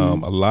 A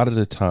lot of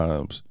the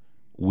times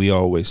we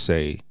always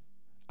say,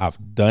 I've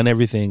done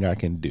everything I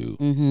can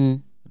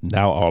do.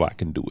 Now all I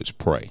can do is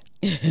pray.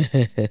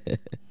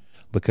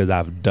 Because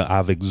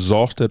I've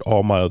exhausted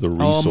all my other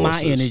resources. All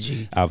my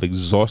energy. I've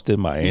exhausted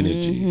my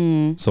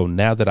energy. So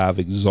now that I've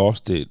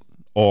exhausted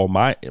all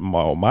my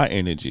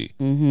energy,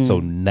 so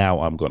now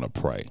I'm going to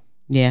pray.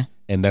 Yeah.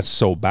 And that's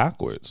so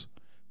backwards.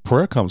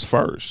 Prayer comes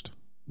first.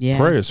 Yeah.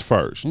 Prayer is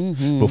first.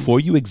 Before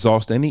you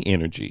exhaust any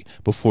energy,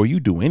 before you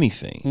do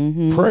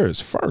anything, prayer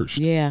is first.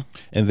 Yeah.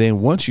 And then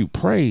once you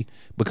pray,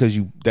 because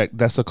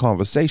that's a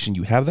conversation,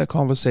 you have that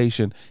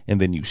conversation,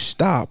 and then you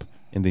stop,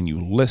 and then you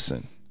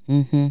listen.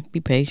 Be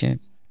patient.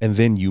 And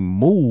then you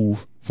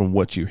move from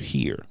what you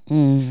hear.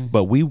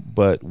 But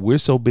we're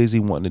so busy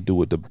wanting to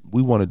do it.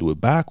 We want to do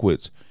it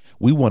backwards.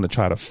 We want to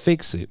try to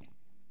fix it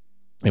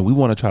and we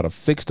want to try to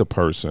fix the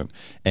person,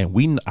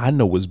 and I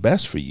know what's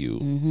best for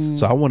you.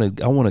 So I want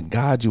to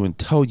guide you and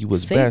tell you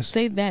what's best.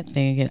 Say that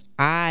thing again.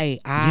 I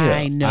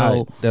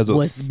know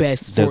what's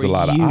best for you. There's a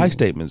lot of I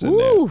statements in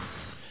there.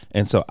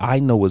 And so I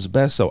know what's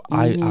best. So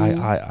I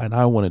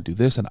want to do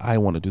this and I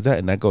want to do that.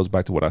 And that goes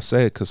back to what I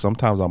said, because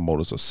sometimes our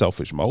motives are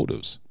selfish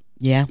motives.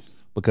 Yeah.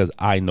 Because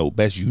I know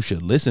best. You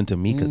should listen to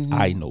me because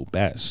I know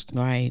best.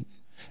 Right.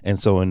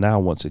 And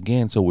now once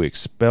again, so we're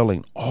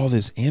expelling all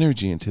this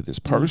energy into this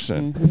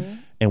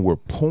person, and we're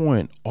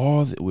pouring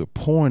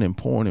and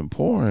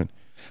pouring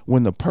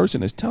when the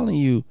person is telling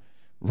you,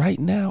 right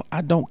now,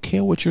 I don't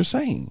care what you're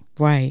saying.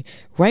 Right.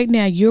 Right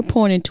now, you're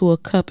pouring into a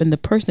cup, and the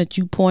person that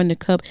you pour in the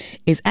cup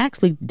is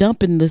actually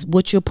dumping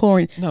what you're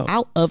pouring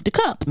out of the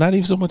cup. Not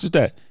even so much as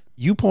that.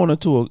 You pouring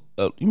into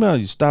you know,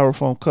 your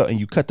styrofoam cup, and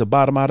you cut the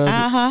bottom out of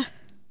it.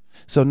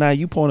 So now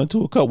you pouring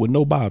into a cup with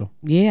no bottom.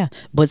 Yeah.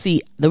 But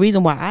see, the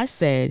reason why I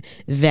said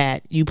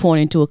that you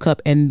pouring into a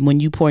cup, and when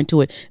you pour into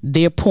it,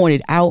 they're pouring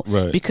it out,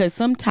 because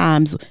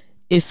sometimes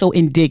it's so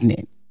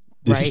indignant.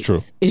 This is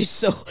true. It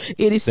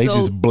is they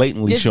just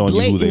blatantly showing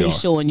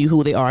you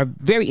who they are.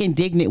 Very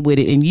indignant with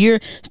it, and you're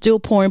still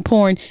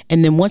pouring,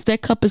 and then once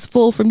that cup is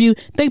full from you,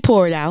 they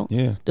pour it out.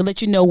 Yeah. To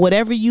let you know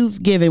whatever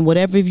you've given,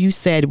 whatever you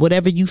said,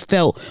 whatever you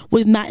felt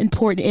was not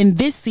important in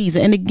this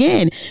season. And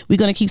again, we're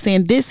gonna keep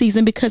saying this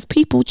season because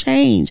people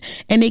change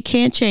and they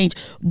can change.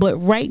 But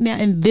right now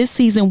in this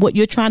season, what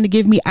you're trying to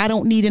give me, I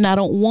don't need and I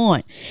don't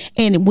want.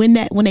 And when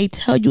they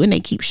tell you and they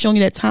keep showing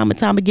you that time and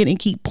time again and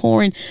keep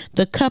pouring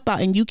the cup out,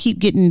 and you keep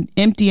getting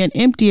emptier and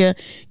emptier,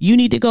 you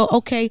need to go,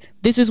 okay,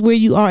 this is where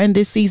you are in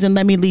this season,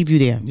 let me leave you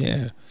there.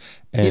 Yeah.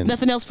 And there's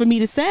nothing else for me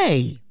to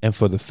say. And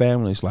for the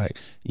families, like,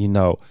 you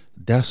know,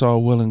 that's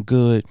all well and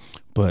good,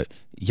 but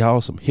y'all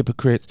some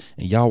hypocrites,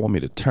 and y'all want me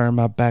to turn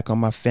my back on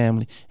my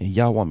family, and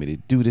y'all want me to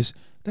do this.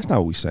 That's not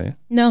what we're saying.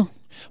 No.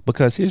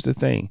 Because here's the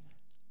thing.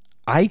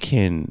 I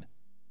can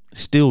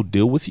still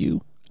deal with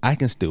you. I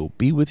can still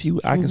be with you.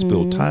 I can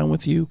spend time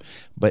with you,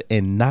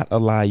 and not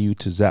allow you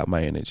to zap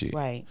my energy.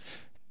 Right.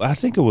 I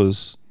think it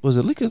was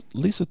it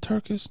Lisa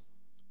Turkis?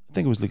 I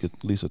think it was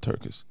Lisa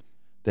Turkis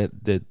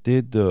that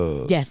did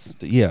the yes.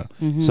 Yeah.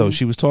 So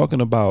she was talking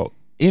about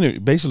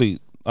basically,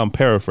 I'm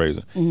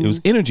paraphrasing. It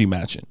was energy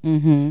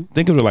matching.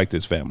 Think of it like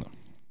this, family.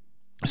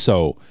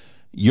 So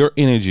your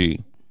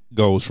energy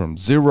goes from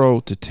 0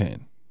 to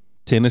 10.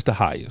 10 is the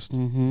highest.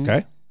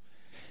 Okay.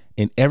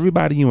 And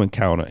everybody you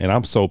encounter, and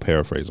I'm so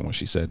paraphrasing what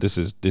she said. This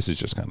is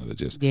just kind of the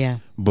gist. Yeah.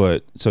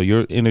 But so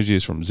your energy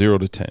is from 0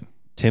 to 10.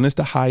 10 is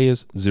the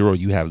highest. 0,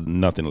 you have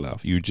nothing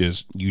left. You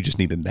just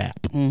need a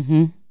nap.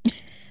 10,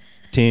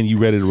 you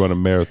ready to run a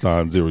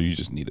marathon. 0, you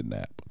just need a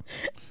nap.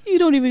 You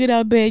don't even get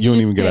out of bed. You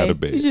don't even get out of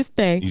bed. You just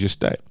stay. You just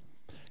stay.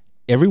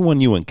 Everyone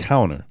you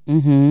encounter,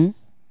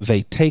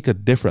 they take a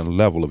different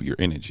level of your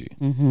energy.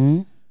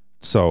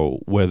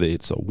 So whether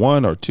it's a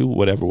 1 or 2,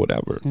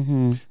 whatever.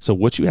 So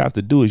what you have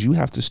to do is you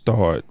have to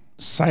start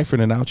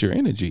siphoning out your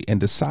energy and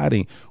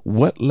deciding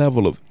what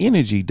level of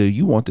energy do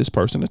you want this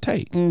person to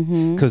take.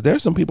 Because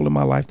there's some people in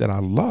my life that I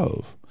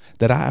love,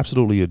 that I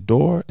absolutely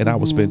adore, and I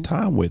will spend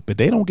time with, but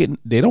they don't get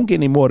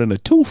any more than a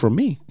 2 from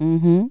me.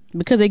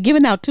 Because they're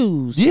giving out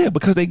 2s. Yeah,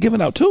 because they're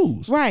giving out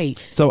 2s. Right.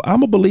 So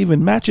I'm a believer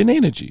in matching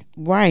energy.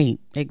 Right.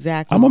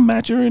 Exactly. I'm gonna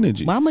match your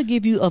energy. Well, I'm gonna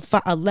give you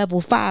a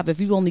level 5 if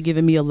you've only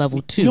given me a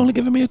level 2. You're only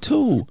giving me a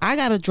 2. I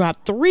gotta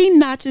drop 3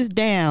 notches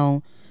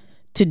down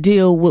to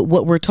deal with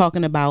what we're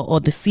talking about,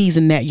 or the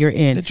season that you're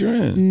in.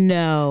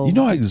 No. You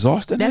know how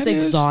exhausting that is?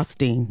 That's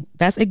exhausting.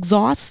 That's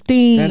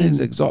exhausting. That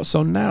is exhausting.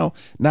 So now,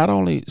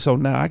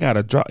 now I got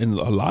to drop, and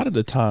a lot of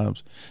the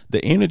times,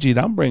 the energy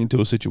that I'm bringing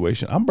to a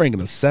situation, I'm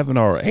bringing a 7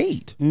 or an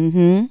 8.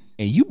 And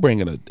you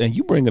bringing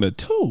a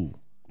 2.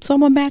 So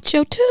I'm gonna match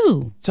your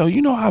 2. So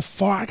you know how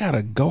far I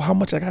gotta go, how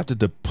much I have to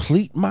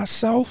deplete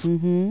myself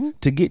to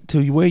get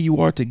to where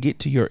you are, to get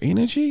to your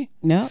energy.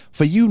 No.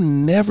 For you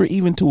never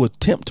even to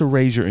attempt to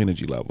raise your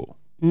energy level.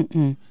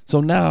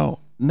 So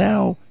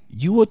now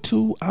you a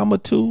 2, I'm a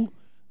 2.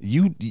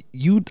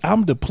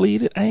 I'm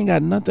depleted. I ain't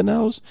got nothing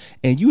else,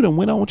 and you done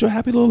went on with your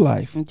happy little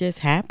life. I'm just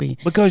happy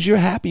because you're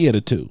happy at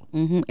a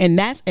 2. And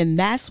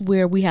that's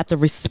where we have to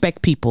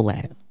respect people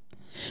at.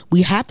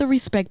 We have to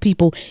respect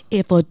people.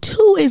 If a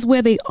 2 is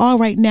where they are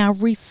right now,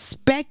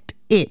 respect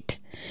it.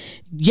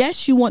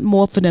 Yes, you want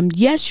more for them.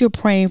 Yes, you're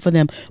praying for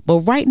them. But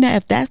right now,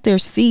 if that's their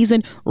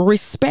season,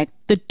 respect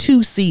the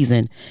 2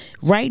 season.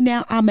 Right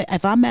now,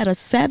 if I'm at a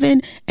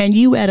 7 and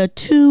you at a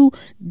 2,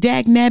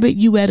 dag nabbit,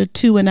 you at a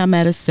 2 and I'm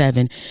at a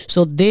 7.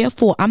 So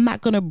therefore, I'm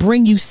not going to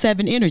bring you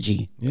 7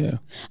 energy. Yeah.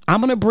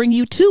 I'm going to bring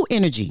you 2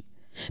 energy.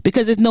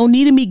 because there's no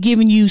need of me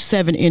giving you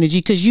 7 energy,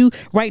 because you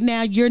right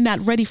now you're not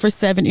ready for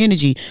 7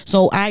 energy.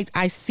 So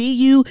I see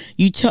you,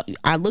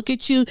 I look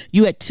at you,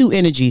 you at 2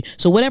 energy.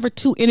 So whatever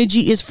 2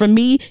 energy is for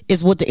me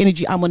is what the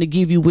energy I'm going to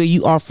give you where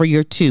you are for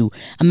your 2.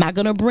 I'm not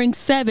going to bring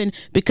 7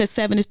 because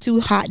 7 is too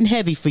hot and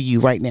heavy for you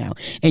right now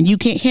and you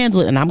can't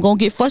handle it, and I'm going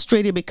to get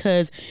frustrated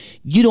because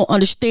you don't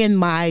understand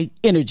my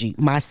energy,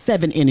 my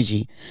 7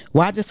 energy.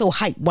 Why is it so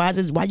hype? Why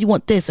you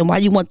want this and why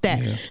you want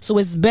that? Yeah. So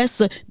it's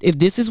best if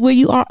this is where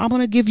you are, I'm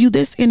going to give you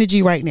this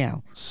energy right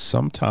now.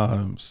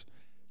 Sometimes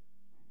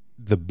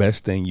the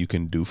best thing you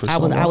can do for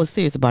someone. I was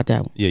serious about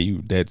that one. Yeah, you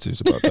were dead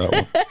serious about that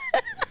one.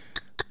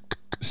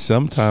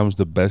 Sometimes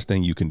the best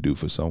thing you can do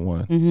for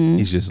someone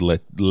is just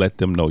let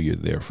them know you're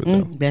there for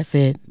them. That's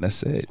it.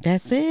 That's it.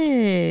 That's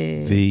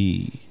it.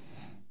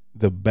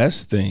 The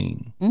best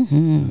thing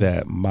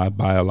that my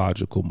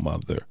biological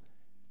mother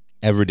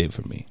ever did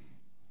for me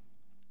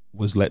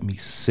was let me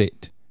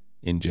sit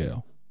in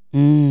jail.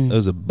 That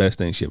was the best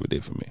thing she ever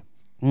did for me.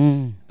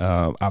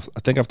 I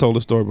think I've told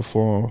the story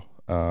before.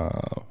 I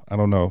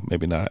don't know,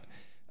 maybe not.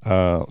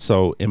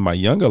 So in my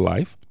younger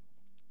life,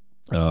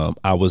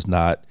 I was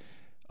not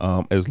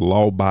as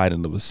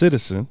law-abiding of a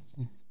citizen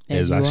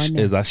as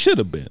I should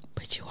have been.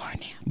 But you are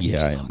now.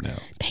 Yeah, I am now.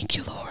 Thank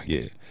you, Lord.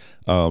 Yeah.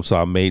 So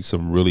I made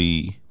some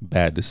really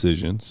bad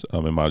decisions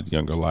in my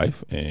younger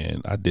life,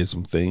 and I did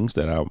some things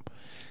that I'm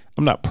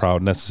not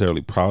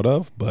necessarily proud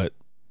of, but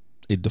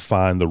it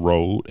defined the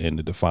road and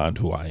it defined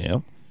who I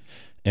am.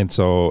 And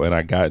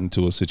I got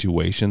into a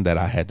situation that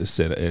I had to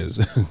sit as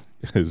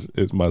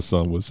my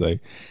son would say,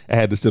 I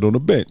had to sit on the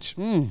bench.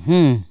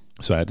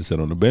 So I had to sit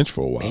on the bench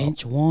for a while.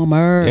 Bench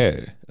warmer.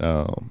 Yeah.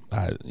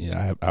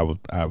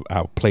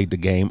 I played the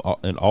game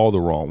in all the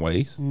wrong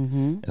ways,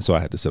 and so I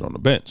had to sit on the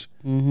bench.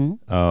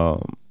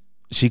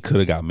 She could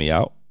have got me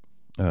out.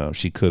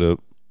 She could have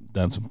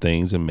done some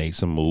things and made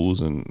some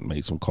moves and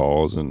made some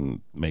calls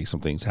and made some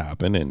things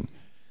happen, and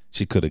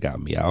she could have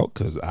got me out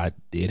because I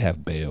did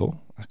have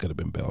bail. I could have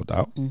been bailed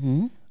out,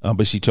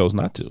 but she chose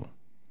not to.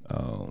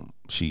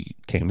 She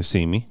came to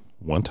see me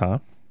one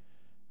time.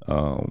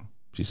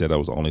 She said that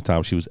was the only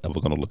time she was ever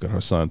going to look at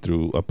her son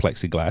through a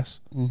plexiglass.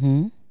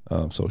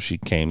 So she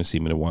came to see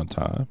me the one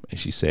time, and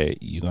she said,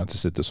 "You're going to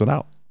sit this one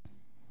out."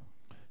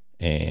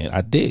 And I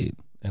did,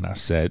 and I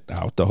sat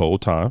out the whole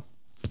time,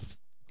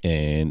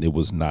 and it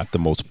was not the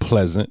most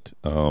pleasant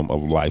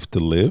of life to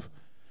live,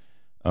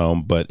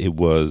 but it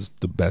was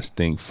the best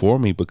thing for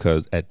me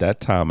because at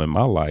that time in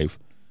my life,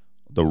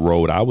 the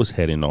road I was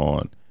heading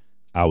on,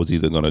 I was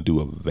either going to do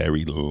a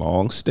very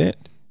long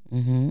stint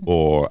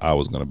or I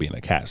was going to be in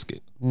a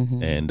casket.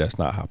 And that's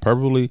not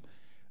hyperbole,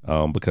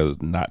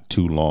 because not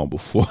too long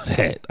before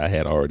that, I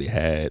had already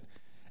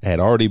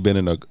been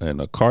in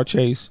a car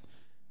chase.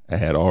 I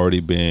had already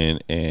been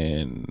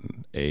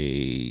in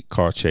a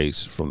car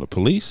chase from the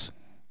police,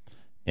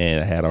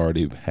 and I had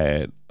already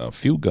had a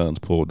few guns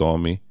pulled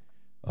on me.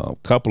 A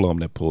couple of them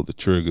that pulled the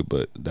trigger,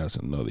 but that's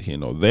another here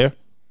nor there.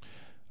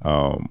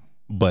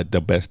 But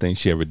the best thing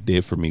she ever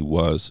did for me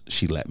was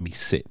she let me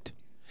sit.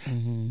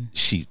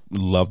 She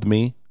loved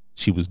me.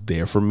 She was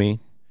there for me.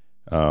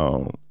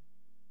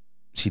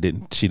 She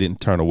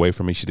didn't turn away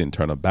from me. She didn't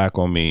turn her back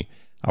on me.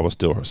 I was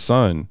still her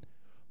son,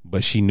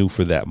 but she knew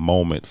for that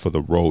moment, for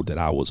the road that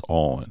I was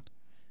on,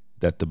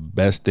 that the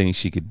best thing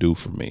she could do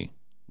for me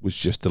was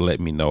just to let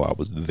me know I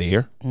was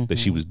there, that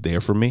she was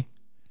there for me.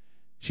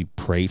 She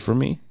prayed for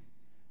me,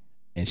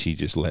 and she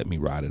just let me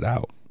ride it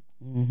out.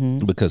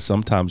 Because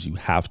sometimes you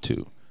have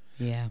to.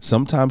 Yeah.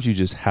 Sometimes you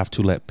just have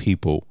to let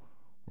people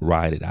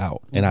ride it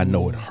out. And I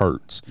know it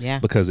hurts. Yeah.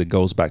 Because it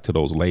goes back to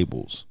those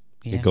labels.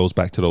 Yeah. It goes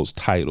back to those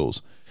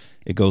titles.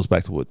 It goes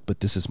back to but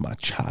this is my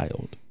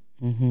child.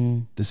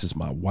 This is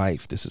my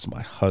wife. This is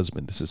my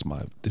husband. This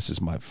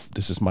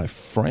is my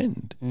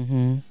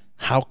friend.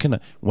 How can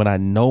when I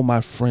know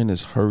my friend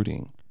is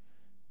hurting,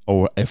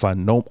 or if I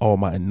know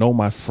I know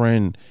my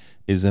friend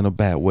is in a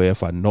bad way,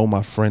 if I know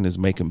my friend is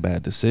making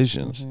bad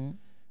decisions,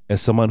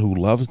 as someone who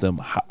loves them,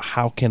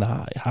 how can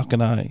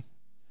I?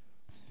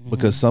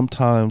 Because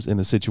sometimes in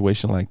a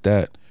situation like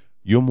that,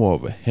 you're more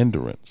of a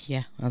hindrance.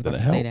 Yeah, I was about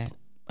to say that.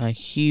 A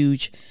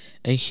huge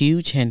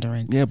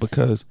hindrance. Yeah,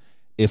 because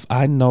if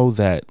I know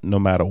that no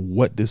matter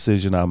what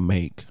decision I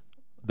make,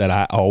 that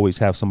I always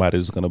have somebody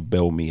who's going to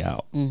bail me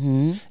out.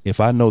 If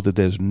I know that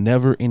there's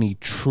never any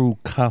true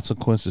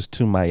consequences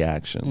to my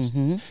actions,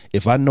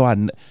 if I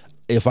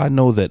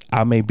know that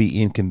I may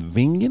be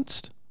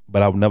inconvenienced,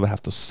 but I'll never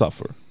have to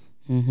suffer,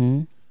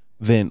 then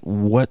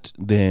what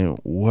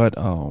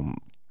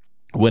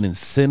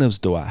incentives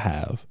do I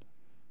have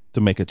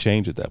to make a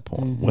change at that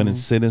point? What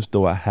incentives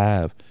do I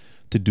have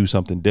to do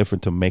something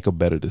different, to make a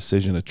better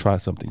decision, to try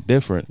something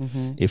different,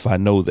 if I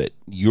know that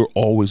you're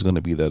always going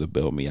to be there to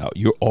bail me out?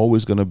 You're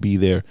always going to be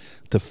there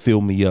to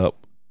fill me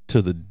up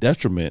to the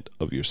detriment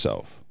of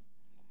yourself.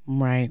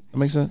 Right. That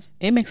makes sense?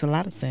 It makes a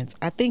lot of sense.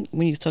 I think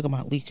when you're talking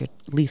about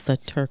Lisa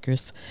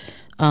Turkis,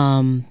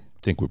 I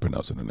think we're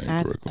pronouncing the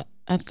name correctly.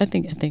 I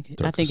think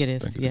it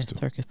is. Yes,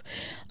 Turkis.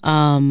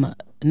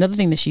 Another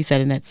thing that she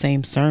said in that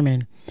same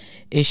sermon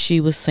is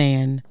she was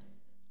saying,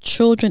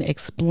 children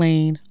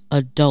explain,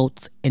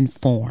 adults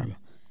inform.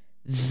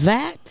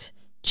 That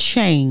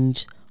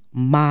changed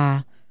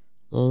my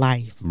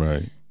life.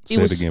 Right.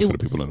 Say it again for the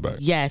people in the back.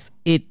 Yes.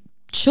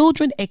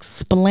 Children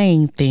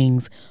explain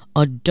things,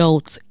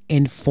 adults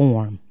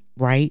inform.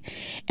 Right.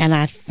 And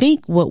I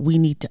think what we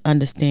need to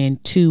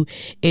understand too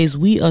is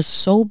we are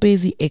so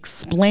busy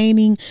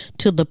explaining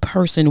to the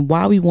person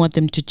why we want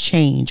them to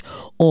change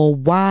or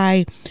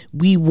why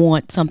we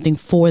want something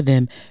for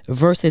them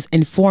versus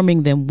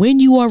informing them when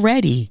you are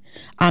ready.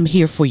 I'm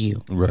here for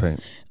you. Right.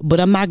 But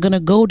I'm not going to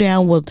go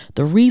down with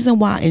the reason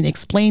why and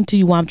explain to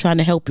you why I'm trying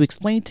to help you,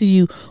 explain to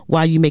you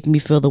why you make me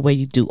feel the way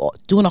you do.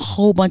 Doing a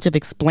whole bunch of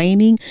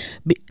explaining.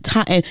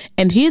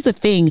 And here's the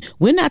thing.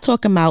 We're not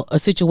talking about a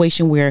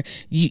situation where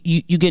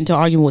you get into an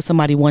argument with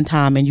somebody one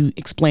time and you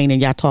explain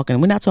and y'all talking.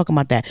 We're not talking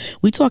about that.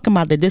 We're talking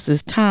about that this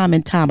is time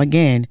and time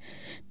again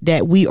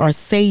that we are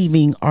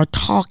saving or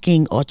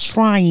talking or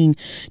trying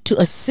to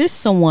assist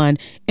someone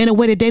in a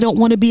way that they don't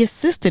want to be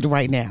assisted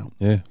right now.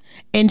 Yeah.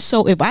 And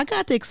so if I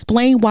got to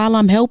explain while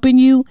I'm helping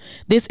you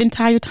this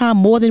entire time,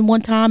 more than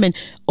one time and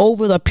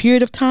over the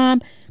period of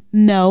time,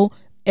 no.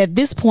 At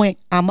this point,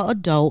 I'm an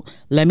adult.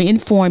 Let me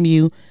inform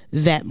you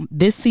that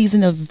this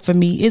season for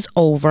me is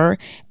over,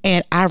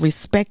 and I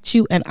respect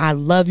you and I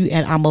love you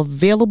and I'm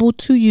available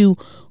to you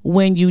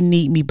when you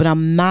need me, but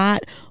I'm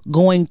not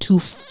going to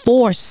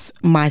force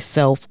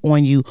myself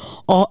on you.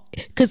 Or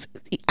because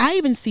I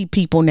even see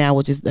people now,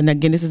 and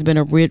again, this has been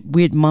a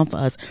weird month for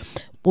us,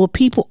 well,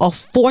 people are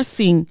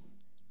forcing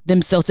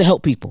themselves to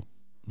help people.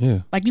 Yeah.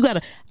 Like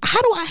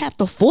how do I have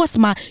to force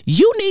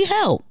you need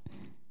help.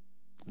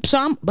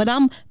 So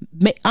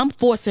I'm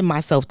forcing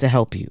myself to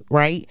help you,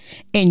 right?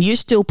 And you're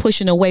still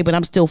pushing away, but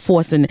I'm still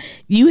forcing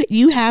you.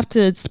 You have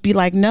to be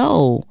like,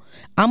 no,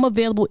 I'm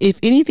available. If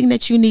anything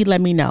that you need,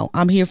 let me know.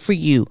 I'm here for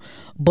you.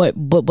 But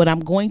what I'm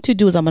going to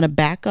do is I'm going to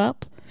back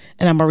up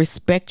and I'm going to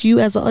respect you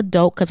as an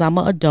adult because I'm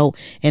an adult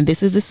and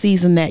this is the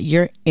season that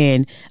you're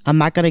in. I'm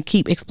not going to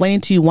keep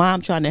explaining to you why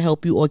I'm trying to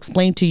help you or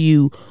explain to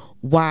you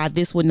why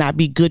this would not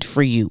be good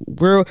for you.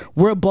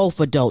 We're both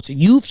adults.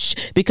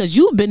 Because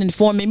you've been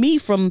informing me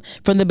from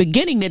the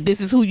beginning that this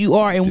is who you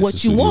are and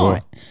what you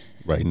want.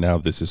 Right now,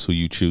 this is who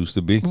you choose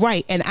to be.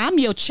 Right. And I'm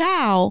your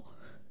child,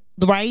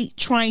 right?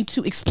 Trying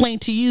to explain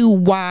to you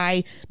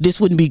why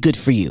this wouldn't be good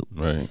for you.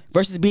 Right.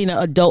 Versus being an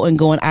adult and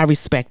going, I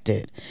respect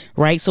it.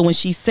 Right. So when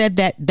she said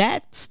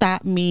that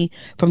stopped me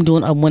from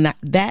doing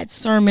that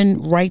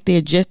sermon right there,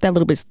 just that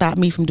little bit stopped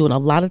me from doing a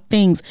lot of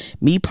things,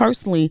 me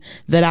personally,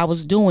 that I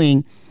was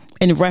doing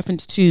in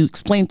reference to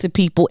explain to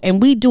people.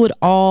 And we do it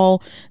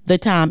all the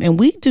time. And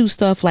we do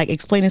stuff like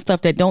explaining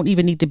stuff that don't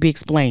even need to be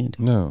explained.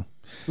 No.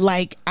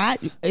 Like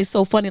it's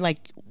so funny,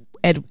 like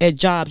at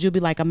jobs, you'll be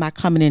like, I'm not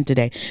coming in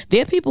today.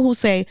 There are people who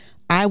say,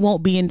 I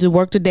won't be into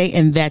work today,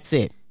 and that's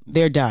it.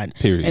 They're done.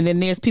 Period. And then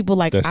there's people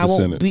like, that's I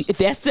won't be.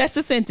 That's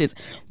the sentence.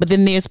 But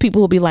then there's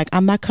people who'll be like,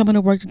 I'm not coming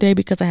to work today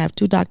because I have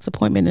 2 doctor's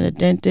appointments and a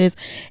dentist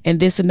and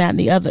this and that and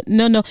the other.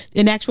 No.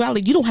 In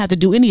actuality, you don't have to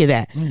do any of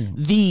that.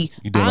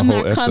 I'm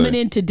not coming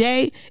in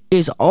today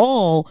is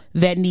all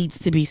that needs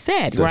to be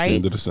said, that's right? The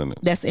end of the sentence.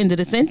 That's the end of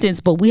the sentence.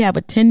 But we have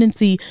a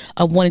tendency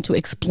of wanting to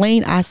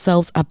explain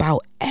ourselves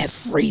about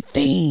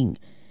everything.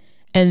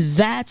 And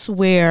that's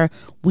where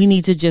we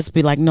need to just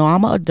be like, no,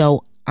 I'm an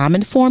adult. I'm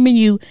informing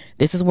you.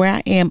 This is where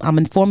I am. I'm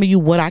informing you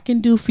what I can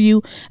do for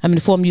you. I'm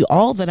informing you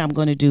all that I'm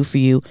going to do for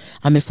you.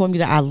 I'm informing you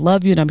that I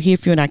love you and I'm here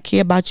for you and I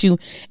care about you.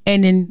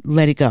 And then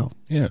let it go.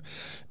 Yeah.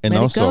 And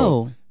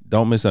also,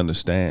 don't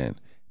misunderstand.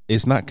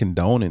 It's not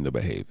condoning the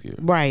behavior.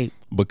 Right.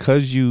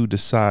 Because you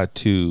decide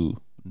to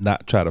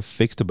not try to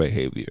fix the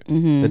behavior,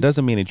 that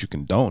doesn't mean that you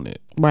condone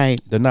it. Right.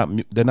 They're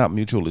not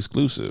mutually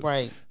exclusive.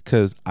 Right.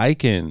 Because I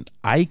can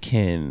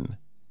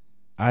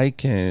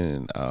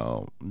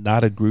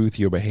not agree with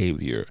your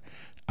behavior.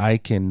 I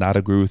can not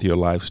agree with your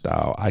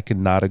lifestyle. I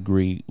can not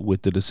agree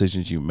with the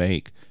decisions you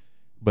make,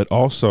 but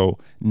also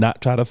not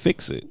try to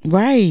fix it.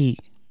 Right.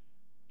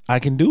 I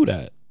can do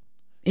that.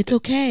 It's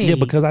okay. Yeah,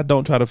 because I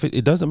don't try to fix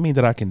it. Doesn't mean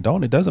that I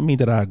condone it. Doesn't mean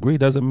that I agree.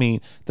 Doesn't mean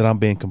that I'm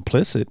being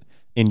complicit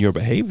in your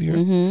behavior.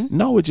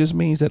 No, it just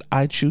means that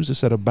I choose to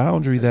set a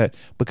boundary that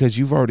because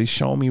you've already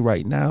shown me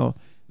right now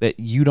that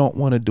you don't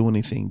want to do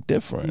anything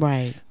different.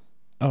 Right.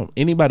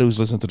 Anybody who's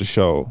listened to the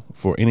show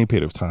for any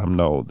period of time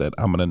know that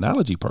I'm an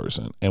analogy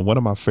person. And one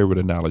of my favorite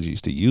analogies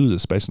to use,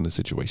 especially in a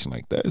situation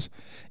like this,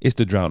 is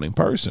the drowning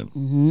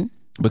person.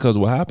 Because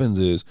what happens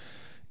is,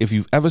 if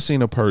you've ever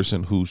seen a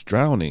person who's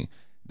drowning,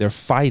 they're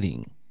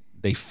fighting.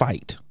 They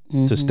fight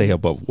to stay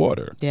above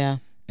water. Yeah.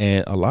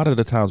 And a lot of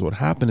the times what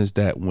happens is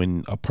that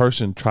when a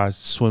person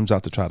swims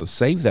out to try to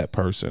save that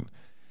person,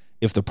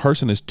 if the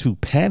person is too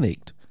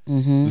panicked,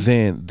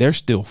 then they're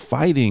still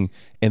fighting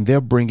and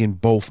they're bringing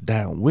both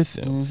down with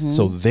them.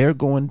 So they're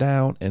going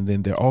down and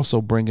then they're also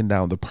bringing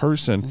down the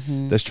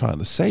person that's trying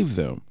to save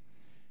them.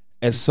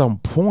 At some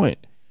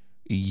point,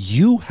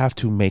 you have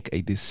to make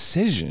a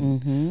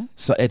decision.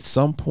 So at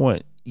some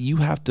point, you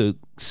have to,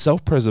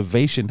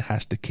 self-preservation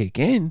has to kick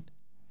in.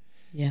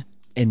 Yeah.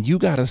 And you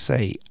got to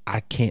say, I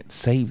can't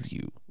save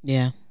you.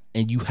 Yeah.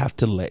 and you have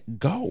to let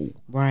go.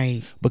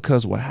 Right.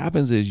 Because what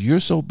happens is you're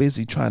so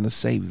busy trying to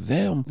save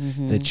them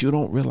that you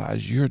don't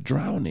realize you're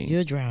drowning.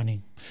 You're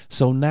drowning.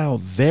 So now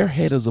their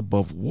head is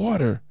above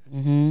water.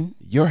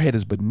 Your head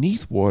is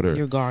beneath water.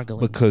 You're gargling.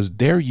 Because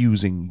they're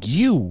using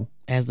you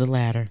as the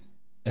ladder.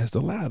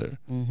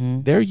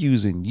 They're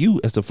using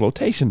you as the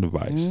flotation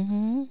device.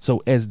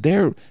 So as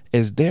their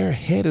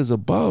head is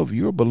above,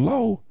 you're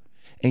below,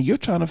 and you're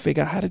trying to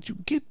figure out how did you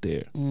get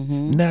there.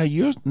 Now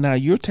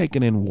you're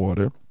taking in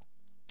water.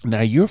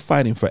 Now you're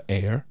fighting for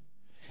air,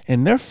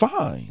 and they're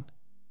fine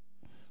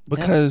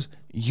because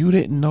you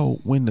didn't know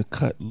when to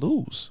cut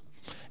loose.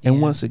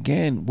 And once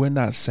again, we're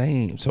not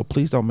saying, so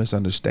please don't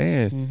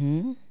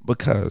misunderstand,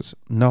 because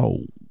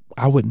no,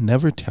 I would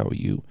never tell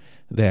you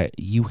that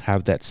you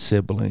have that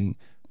sibling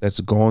that's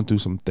going through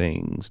some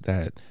things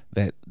that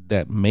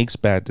makes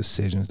bad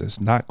decisions,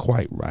 that's not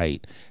quite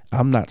right.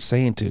 I'm not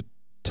saying to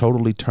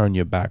totally turn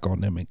your back on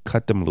them and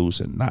cut them loose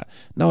and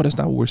no, that's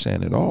not what we're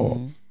saying at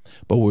all.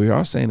 But what we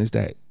are saying is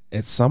that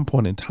at some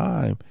point in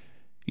time,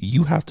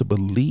 you have to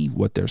believe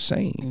what they're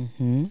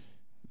saying.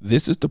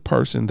 This is the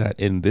person that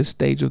in this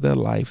stage of their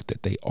life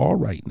that they are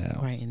right now.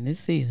 Right, in this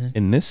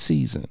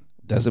season.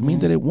 Doesn't mean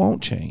that it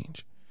won't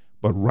change.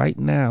 But right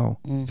now,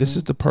 this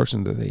is the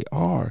person that they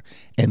are.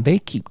 And they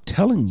keep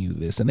telling you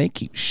this, and they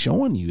keep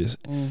showing you this.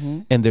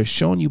 And they're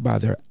showing you by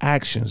their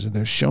actions, and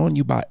they're showing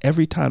you by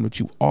every time that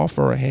you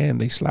offer a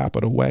hand, they slap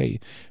it away,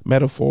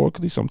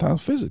 metaphorically,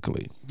 sometimes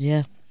physically.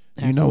 Yeah.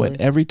 Absolutely. You know, and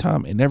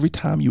every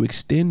time you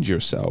extend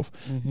yourself,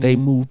 they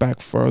move back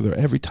further.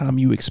 Every time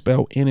you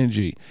expel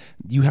energy,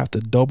 you have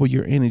to double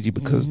your energy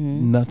because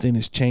nothing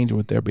is changing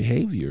with their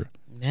behavior.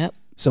 Yep.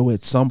 So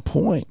at some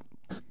point,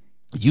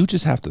 you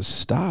just have to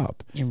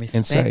stop and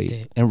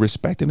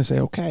respect it and say,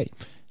 okay,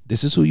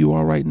 this is who you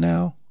are right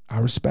now.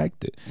 I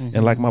respect it.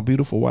 And like my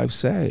beautiful wife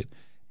said,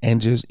 and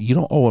just, you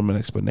don't owe them an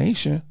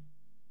explanation.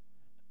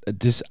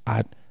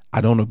 I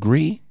don't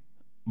agree,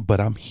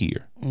 but I'm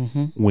here.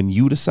 When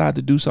you decide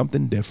to do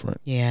something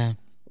different,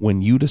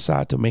 when you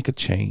decide to make a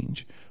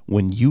change,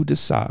 when you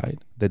decide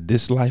that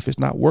this life is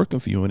not working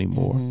for you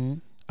anymore,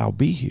 I'll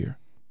be here.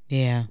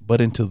 Yeah.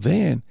 But until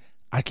then,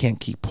 I can't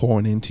keep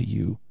pouring into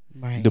you,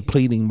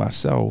 depleting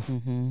myself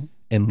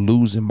and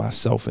losing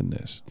myself in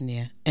this.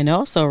 Yeah. And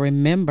also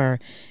remember,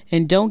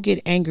 and don't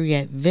get angry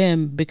at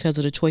them because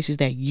of the choices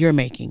that you're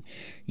making.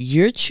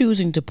 You're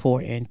choosing to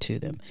pour into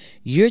them.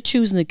 You're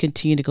choosing to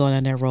continue to go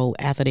down that road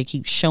after they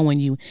keep showing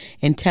you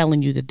and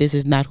telling you that this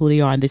is not who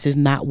they are and this is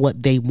not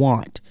what they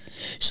want.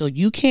 So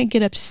you can't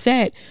get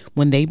upset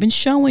when they've been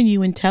showing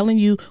you and telling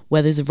you,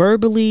 whether it's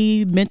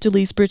verbally,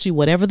 mentally, spiritually,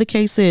 whatever the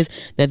case is,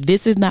 that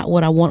this is not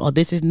what I want or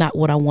this is not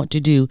what I want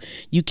to do.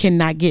 You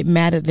cannot get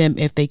mad at them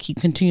if they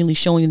keep continually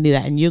showing you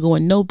that and you're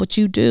going, no, but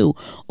you do.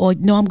 Or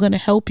no, I'm going to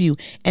help you.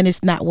 And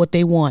it's not what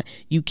they want.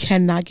 You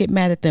cannot get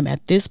mad at them.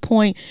 At this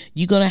point,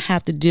 you're going to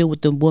have to deal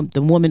with the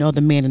woman or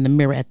the man in the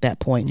mirror at that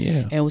point.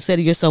 Yeah. And say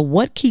to yourself,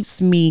 what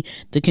keeps me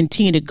to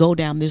continue to go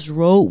down this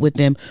road with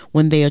them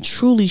when they are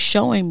truly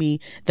showing me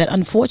that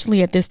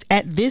unfortunately at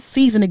this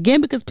season, again,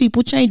 because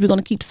people change, we're going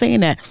to keep saying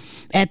that,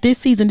 at this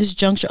season, this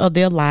juncture of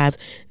their lives,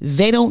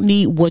 they don't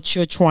need what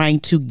you're trying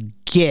to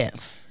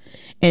give.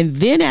 And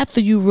then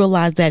after you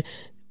realize that,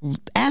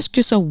 ask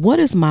yourself, what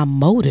is my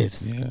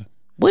motives? Yeah.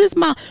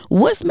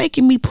 What's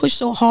making me push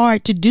so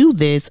hard to do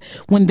this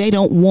when they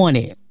don't want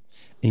it?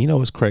 And you know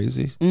what's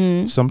crazy?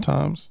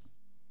 Sometimes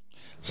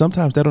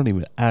they don't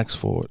even ask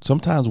for it.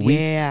 Sometimes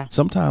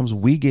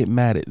we get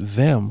mad at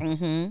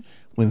them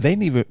when they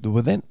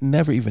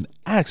never even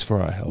ask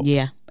for our help.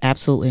 Yeah,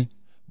 absolutely.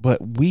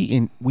 But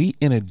we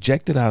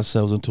interjected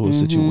ourselves into a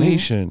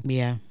situation.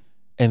 Yeah.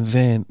 And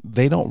then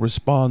they don't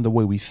respond the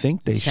way we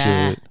think they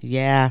should.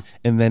 Yeah.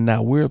 And then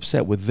now we're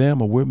upset with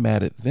them or we're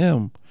mad at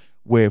them.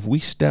 Where if we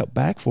step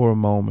back for a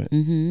moment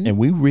and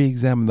we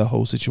re-examine the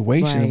whole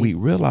situation and we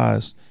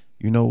realize,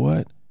 you know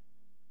what?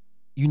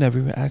 You never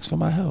even asked for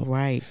my help.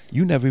 Right.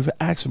 You never even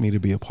asked for me to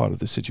be a part of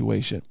the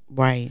situation.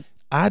 Right.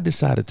 I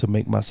decided to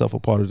make myself a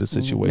part of the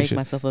situation.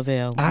 Make myself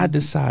available. I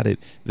decided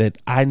that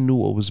I knew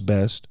what was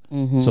best.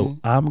 So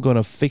I'm going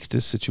to fix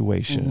this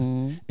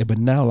situation. But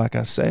now, like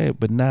I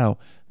said, now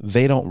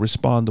they don't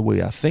respond the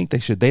way I think they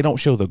should. They don't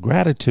show the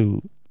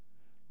gratitude,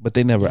 but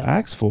they never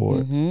asked for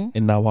it.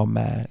 And now I'm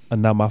mad.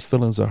 And now my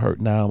feelings are hurt.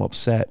 Now I'm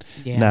upset.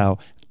 Yeah. Now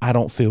I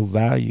don't feel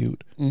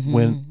valued.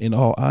 When in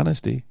all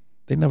honesty,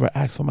 they never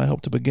asked for my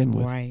help to begin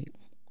with. Right.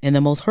 And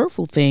the most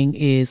hurtful thing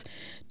is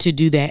to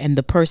do that and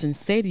the person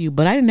say to you,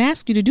 but I didn't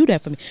ask you to do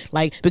that for me.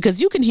 Like, because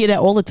you can hear that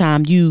all the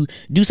time. You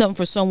do something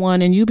for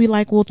someone and you be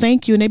like, well,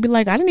 thank you. And they be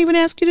like, I didn't even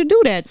ask you to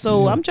do that.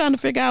 So I'm trying to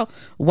figure out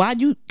why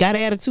you got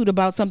an attitude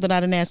about something I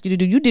didn't ask you to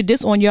do. You did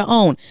this on your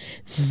own.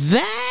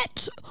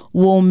 That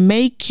will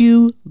make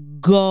you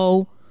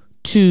go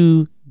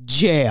to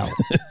jail.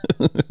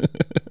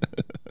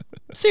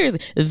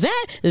 Seriously,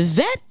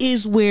 that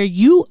is where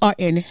you are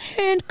in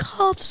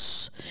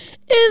handcuffs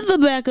in the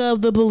back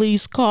of the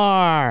police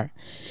car.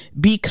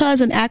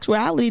 because in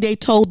actuality they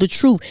told the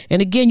truth.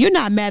 And again, you're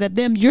not mad at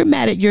them, you're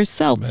mad at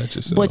yourself.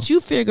 But you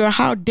figure,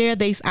 how dare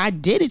they, I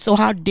did it, so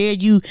how dare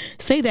you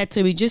say that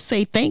to me? Just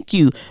say thank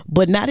you.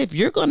 But not if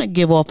you're gonna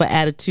give off an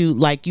attitude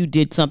like you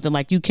did something,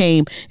 like you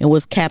came and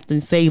was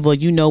Captain Save, or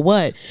you know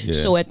what.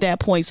 So at that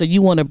point, so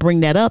you want to bring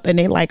that up, and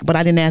they like, but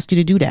I didn't ask you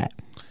to do that.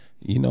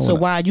 So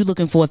why are you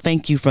looking for a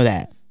thank you for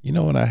that?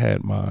 When I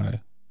had my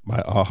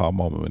aha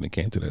moment when it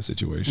came to that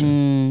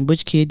situation.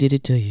 Which kid did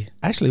it to you?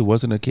 Actually, it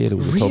wasn't a kid. It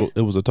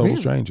was a total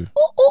stranger.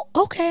 Oh,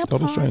 okay. I'm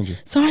total sorry. Stranger.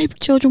 Sorry,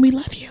 children. We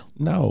love you.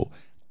 No,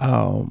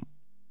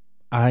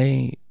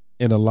 I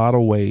in a lot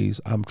of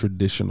ways I'm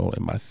traditional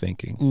in my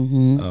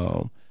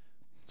thinking.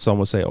 Some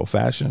would say old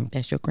fashioned.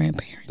 That's your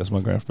grandparents. That's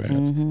my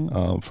grandparents.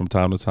 From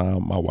time to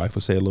time, my wife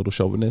would say a little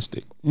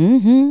chauvinistic.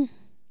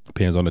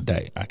 Depends on the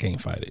day. I can't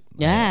fight it.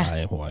 Yeah, I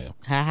am who I am.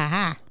 Ha ha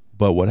ha.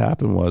 But what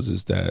happened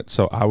was that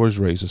so I was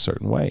raised a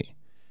certain way.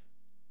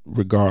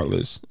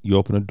 Regardless, you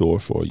open a door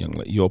for a young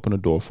lady. You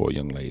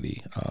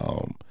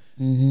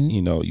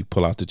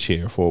pull out the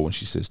chair for her when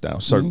she sits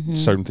down.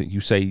 Certain things you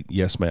say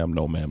yes ma'am,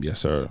 no ma'am, yes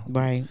sir.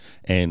 Right.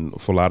 And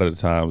for a lot of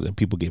the times, and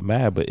people get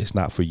mad, but it's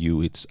not for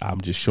you.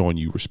 I'm just showing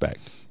you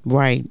respect.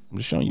 Right. I'm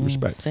just showing you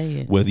respect. Say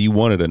it. Whether you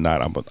want it or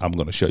not, I'm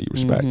going to show you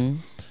respect.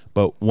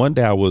 But one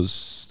day I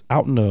was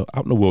out in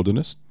the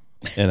wilderness,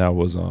 and I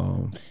was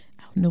out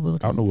in the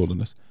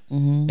wilderness.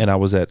 And I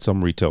was at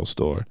some retail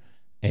store,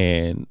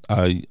 and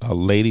a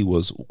lady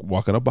was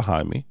walking up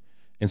behind me.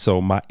 And so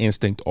my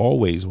instinct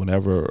always,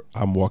 whenever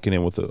I'm walking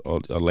in with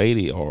a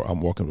lady or I'm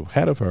walking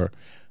ahead of her,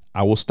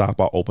 I will stop.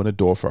 I'll open the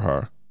door for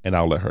her, and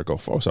I'll let her go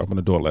first. I'll open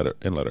the door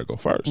and let her go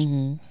first.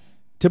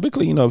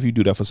 Typically, if you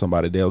do that for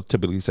somebody, they'll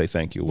typically say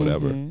thank you or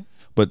whatever.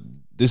 But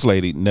this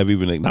lady never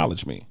even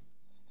acknowledged me.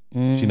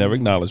 She never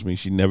acknowledged me.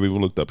 She never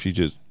even looked up. She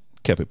just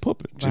kept it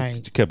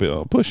pushing. She kept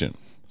it pushing.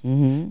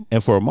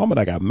 And for a moment,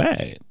 I got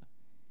mad.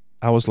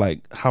 I was like,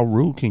 how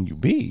rude can you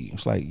be?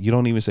 It's like, you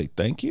don't even say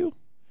thank you?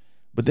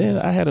 But then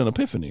I had an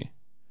epiphany.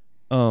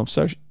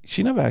 Sir,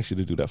 she never asked you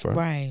to do that for her.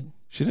 Right.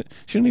 She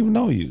didn't even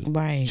know you.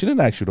 Right. She didn't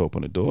ask you to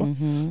open the door.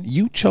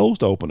 You chose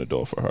to open the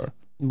door for her.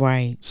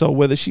 Right. So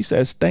whether she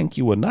says thank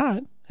you or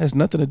not has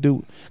nothing to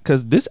do,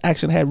 because this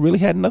action had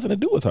nothing to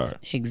do with her.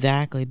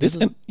 Exactly. This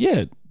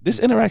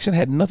interaction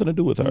had nothing to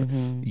do with her.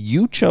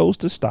 You chose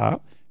to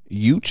stop.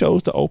 You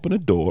chose to open the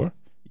door.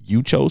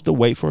 You chose to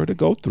wait for her to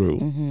go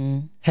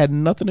through. Had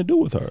nothing to do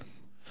with her.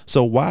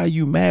 So why are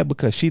you mad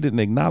because she didn't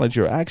acknowledge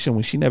your action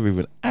when she never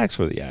even asked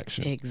for the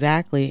action?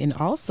 Exactly. And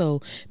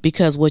also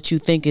because what you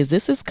think is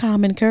this is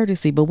common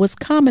courtesy, but what's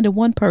common to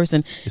one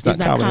person is not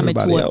common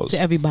to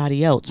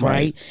everybody else,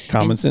 right?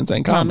 Common sense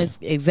ain't common.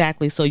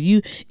 Exactly. So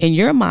you, in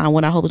your mind,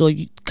 when I hold the door,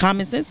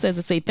 common sense says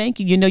to say thank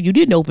you. You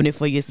didn't open it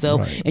for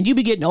yourself, and you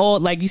be getting all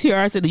like you hear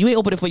I said that you ain't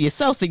open it for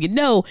yourself, so you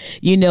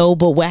know.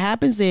 But what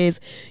happens is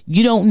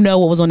you don't know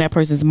what was on that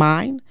person's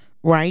mind.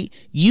 Right,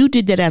 you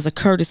did that as a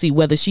courtesy.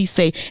 Whether she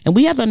say, and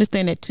we have to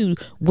understand that too.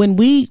 When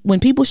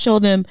people show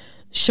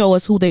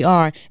us who they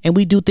are, and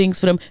we do things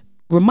for them,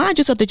 remind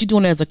yourself that you're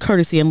doing it as a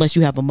courtesy, unless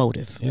you have a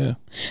motive. Yeah,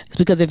 it's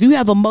because if you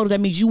have a motive, that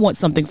means you want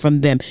something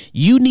from them.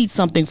 You need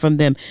something from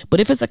them. But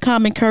if it's a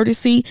common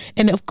courtesy,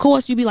 and of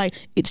course you be like,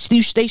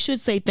 they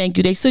should say thank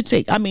you. They should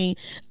say. I mean,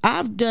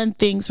 I've done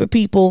things for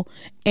people,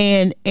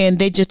 and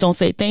they just don't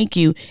say thank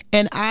you.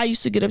 And I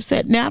used to get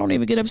upset. Now I don't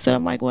even get upset.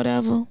 I'm like,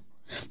 whatever.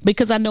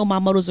 Because I know my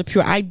motives are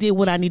pure. I did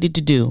what I needed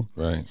to do.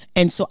 Right.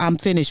 And so I'm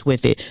finished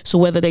with it. So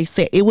whether they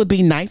say, it would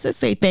be nice to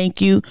say thank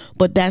you,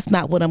 but that's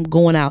not what I'm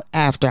going out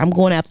after. I'm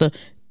going after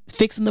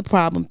fixing the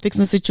problem,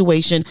 fixing the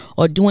situation,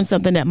 or doing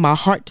something that my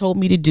heart told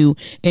me to do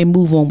and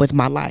move on with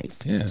my life.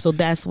 Yeah. So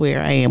that's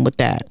where I am with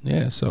that.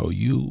 Yeah. So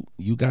you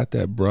got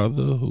that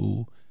brother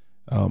who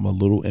a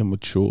little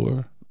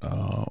immature,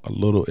 a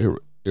little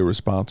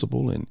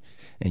irresponsible, and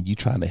you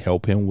trying to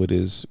help him with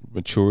his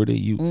maturity.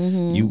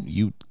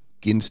 You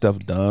getting stuff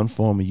done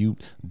for him, and you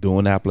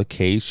doing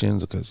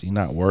applications because he's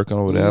not working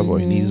or whatever, or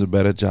he needs a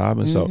better job,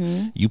 and so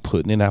you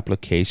putting in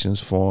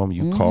applications for him,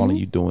 you calling,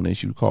 you doing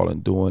this, you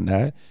calling, doing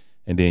that,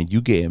 and then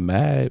you getting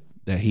mad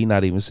that he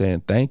not even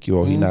saying thank you,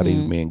 or he not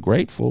even being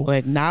grateful, or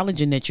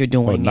acknowledging that you're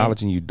doing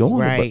it. You doing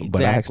right, it,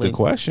 but I asked the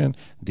question: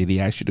 did he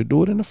ask you to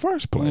do it in the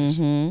first place?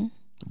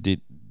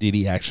 Did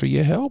he ask for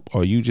your help,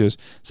 or you just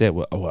said,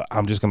 well,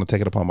 I'm just going to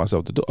take it upon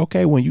myself to do?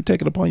 Okay, when you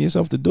take it upon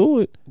yourself to do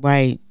it,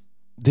 right,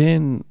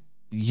 then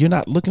you're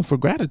not looking for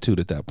gratitude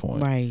at that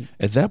point. Right.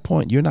 At that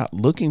point, you're not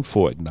looking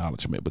for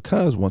acknowledgement,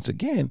 because once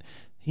again,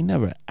 he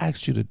never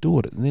asked you to do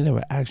it, and they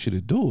never asked you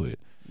to do it.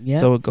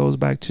 Yep. So it goes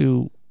back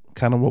to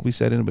kind of what we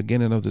said in the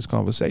beginning of this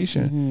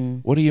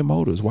conversation. What are your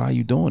motives? Why are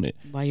you doing it?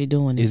 Why are you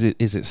doing it?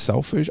 Is it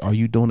selfish? Are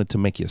you doing it to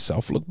make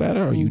yourself look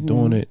better? Are you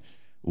doing it?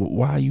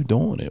 Why are you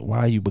doing it? Why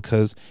are you?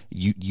 Because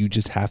you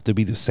just have to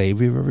be the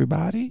savior of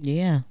everybody?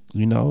 Yeah.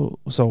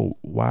 So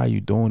why are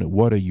you doing it?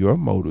 What are your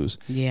motives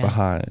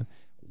behind?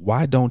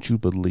 Why don't you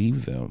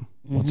believe them?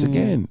 Once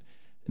again,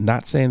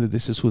 not saying that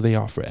this is who they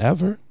are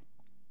forever,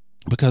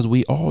 because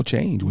we all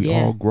change, we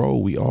all grow,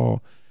 we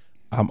all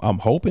I'm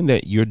hoping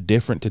that you're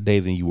different today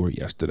than you were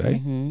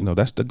yesterday. You know,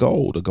 that's the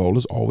goal. The goal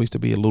is always to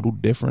be a little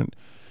different,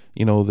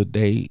 you know, the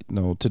day, you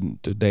know, to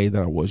the day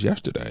that I was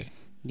yesterday.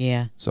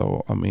 Yeah.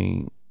 So, I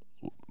mean,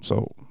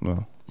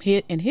 no.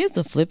 Here's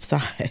the flip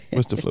side.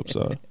 What's the flip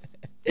side?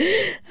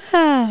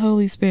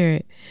 Holy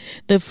Spirit.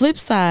 The flip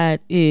side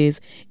is,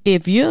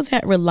 if you're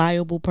that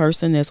reliable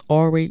person that's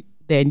already,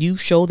 then you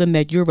show them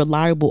that you're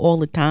reliable all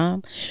the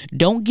time,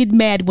 don't get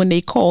mad when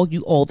they call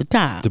you all the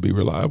time. To be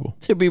reliable.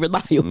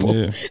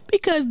 Yeah.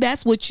 Because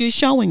that's what you're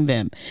showing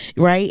them,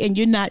 right? And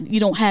you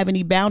don't have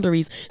any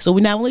boundaries. So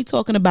we're not only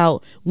talking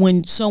about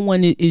when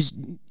someone needs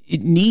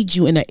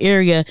you in an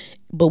area,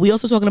 but we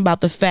also talking about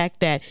the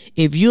fact that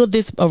if you're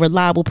a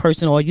reliable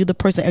person, or you're the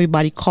person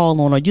everybody call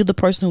on, or you're the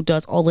person who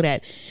does all of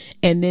that,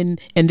 and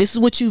this is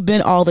what you've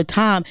been all the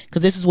time,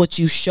 because this is what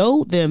you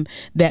showed them,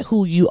 that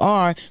who you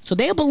are, so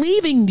they're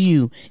believing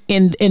you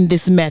in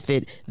this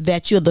method,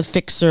 that you're the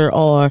fixer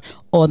or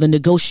the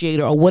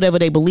negotiator or whatever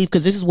they believe,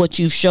 because this is what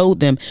you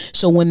showed them.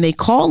 So when they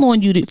call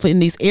on you in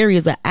these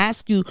areas, or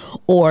ask you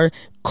or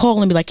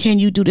call and be like, can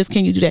you do this,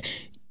 can you do that,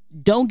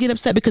 don't get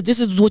upset, because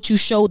this is what you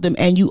showed them,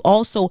 and you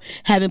also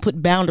haven't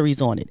put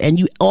boundaries on it, and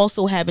you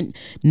also haven't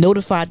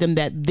notified them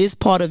that this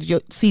part of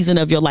your season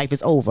of your life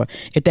is over,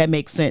 if that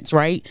makes sense,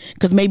 right?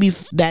 Because maybe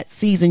that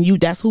season,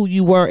 that's who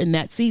you were in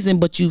that season,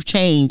 but you've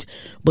changed.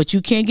 But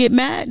you can't get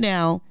mad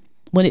now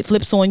when it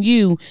flips on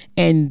you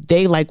and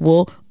they like,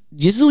 well,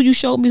 just who you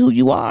showed me who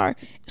you are,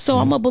 so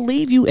I'm gonna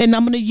believe you, and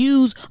I'm gonna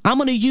use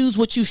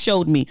what you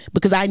showed me,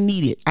 because I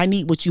need it. I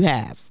need what you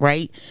have,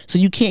 right? So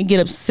you can't get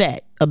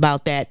upset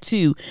about that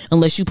too,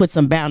 unless you put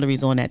some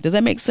boundaries on that. Does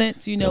that make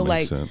sense? You know,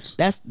 like sense.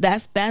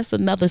 That's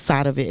another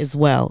side of it as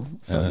well.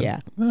 So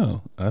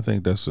no, I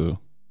think that's a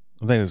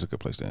good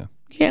place to end.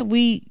 Yeah,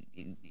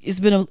 it's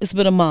been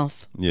a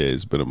month. Yeah,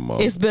 it's been a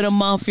month. It's been a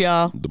month,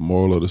 y'all. The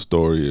moral of the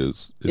story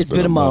is it's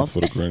been a month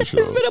for the Crenshaws.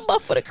 It's been a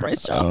month for the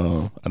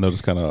Crenshaws. I know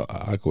it's kind of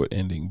an awkward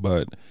ending,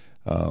 but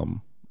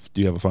do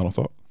you have a final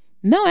thought?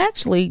 No,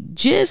 actually,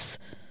 just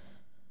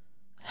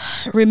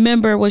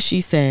remember what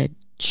she said.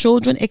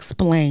 Children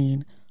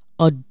explain,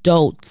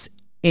 adults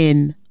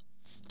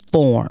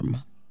inform.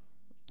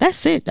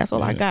 That's it. That's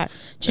all I got.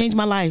 Changed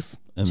my life.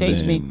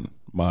 Changed me.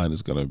 Mine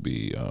is going to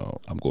be,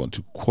 I'm going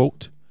to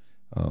quote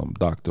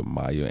Dr.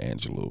 Maya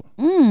Angelou.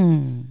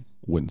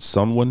 When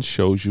someone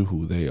shows you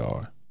who they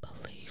are,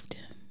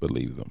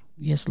 believe them.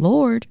 Yes,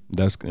 Lord.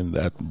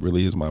 That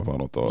really is my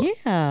final thought.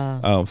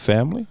 Yeah.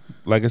 Family.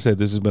 Like I said,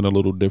 this has been a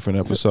little different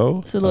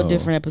episode. It's a little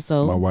different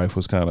episode. My wife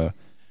was kind of a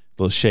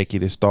little shaky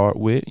to start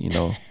with. You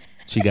know,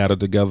 she got it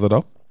together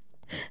though.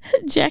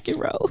 Jack and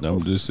Rose.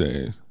 I'm just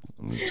saying.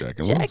 Jack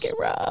and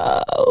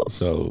Rose.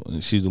 So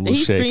she's a little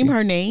shaky. Did he scream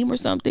her name or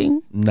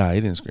something? Nah,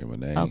 he didn't scream her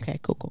name. Okay,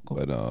 cool.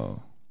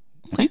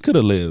 But he could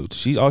have lived.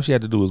 All she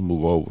had to do was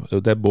move over.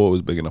 That boy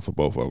was big enough for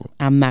both of them.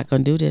 I'm not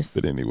gonna do this.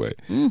 But anyway,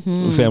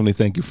 family,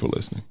 thank you for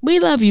listening. We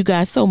love you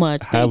guys so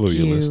much. However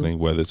you're listening,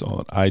 whether it's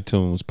on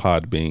iTunes,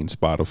 Podbean,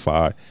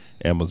 Spotify,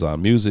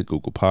 Amazon Music,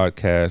 Google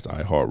Podcasts,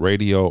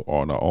 iHeartRadio,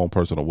 or on our own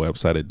personal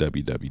website at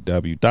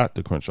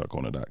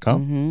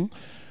www.thecrenshawcorner.com.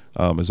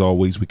 As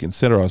always, we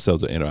consider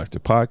ourselves an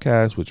interactive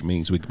podcast, which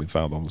means we can be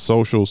found on the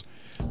socials.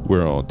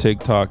 We're on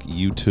TikTok,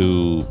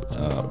 YouTube,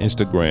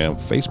 Instagram,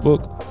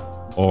 Facebook,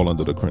 all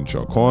under the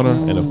Crenshaw Corner.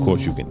 And of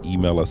course, you can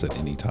email us at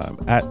any time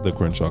at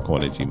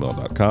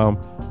thecrenshawcorner@gmail.com.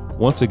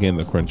 Once again,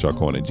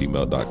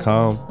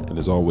 thecrenshawcorner@gmail.com. And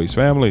as always,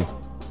 family,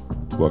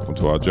 welcome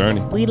to our journey.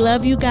 We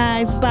love you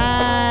guys.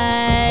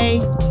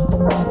 Bye.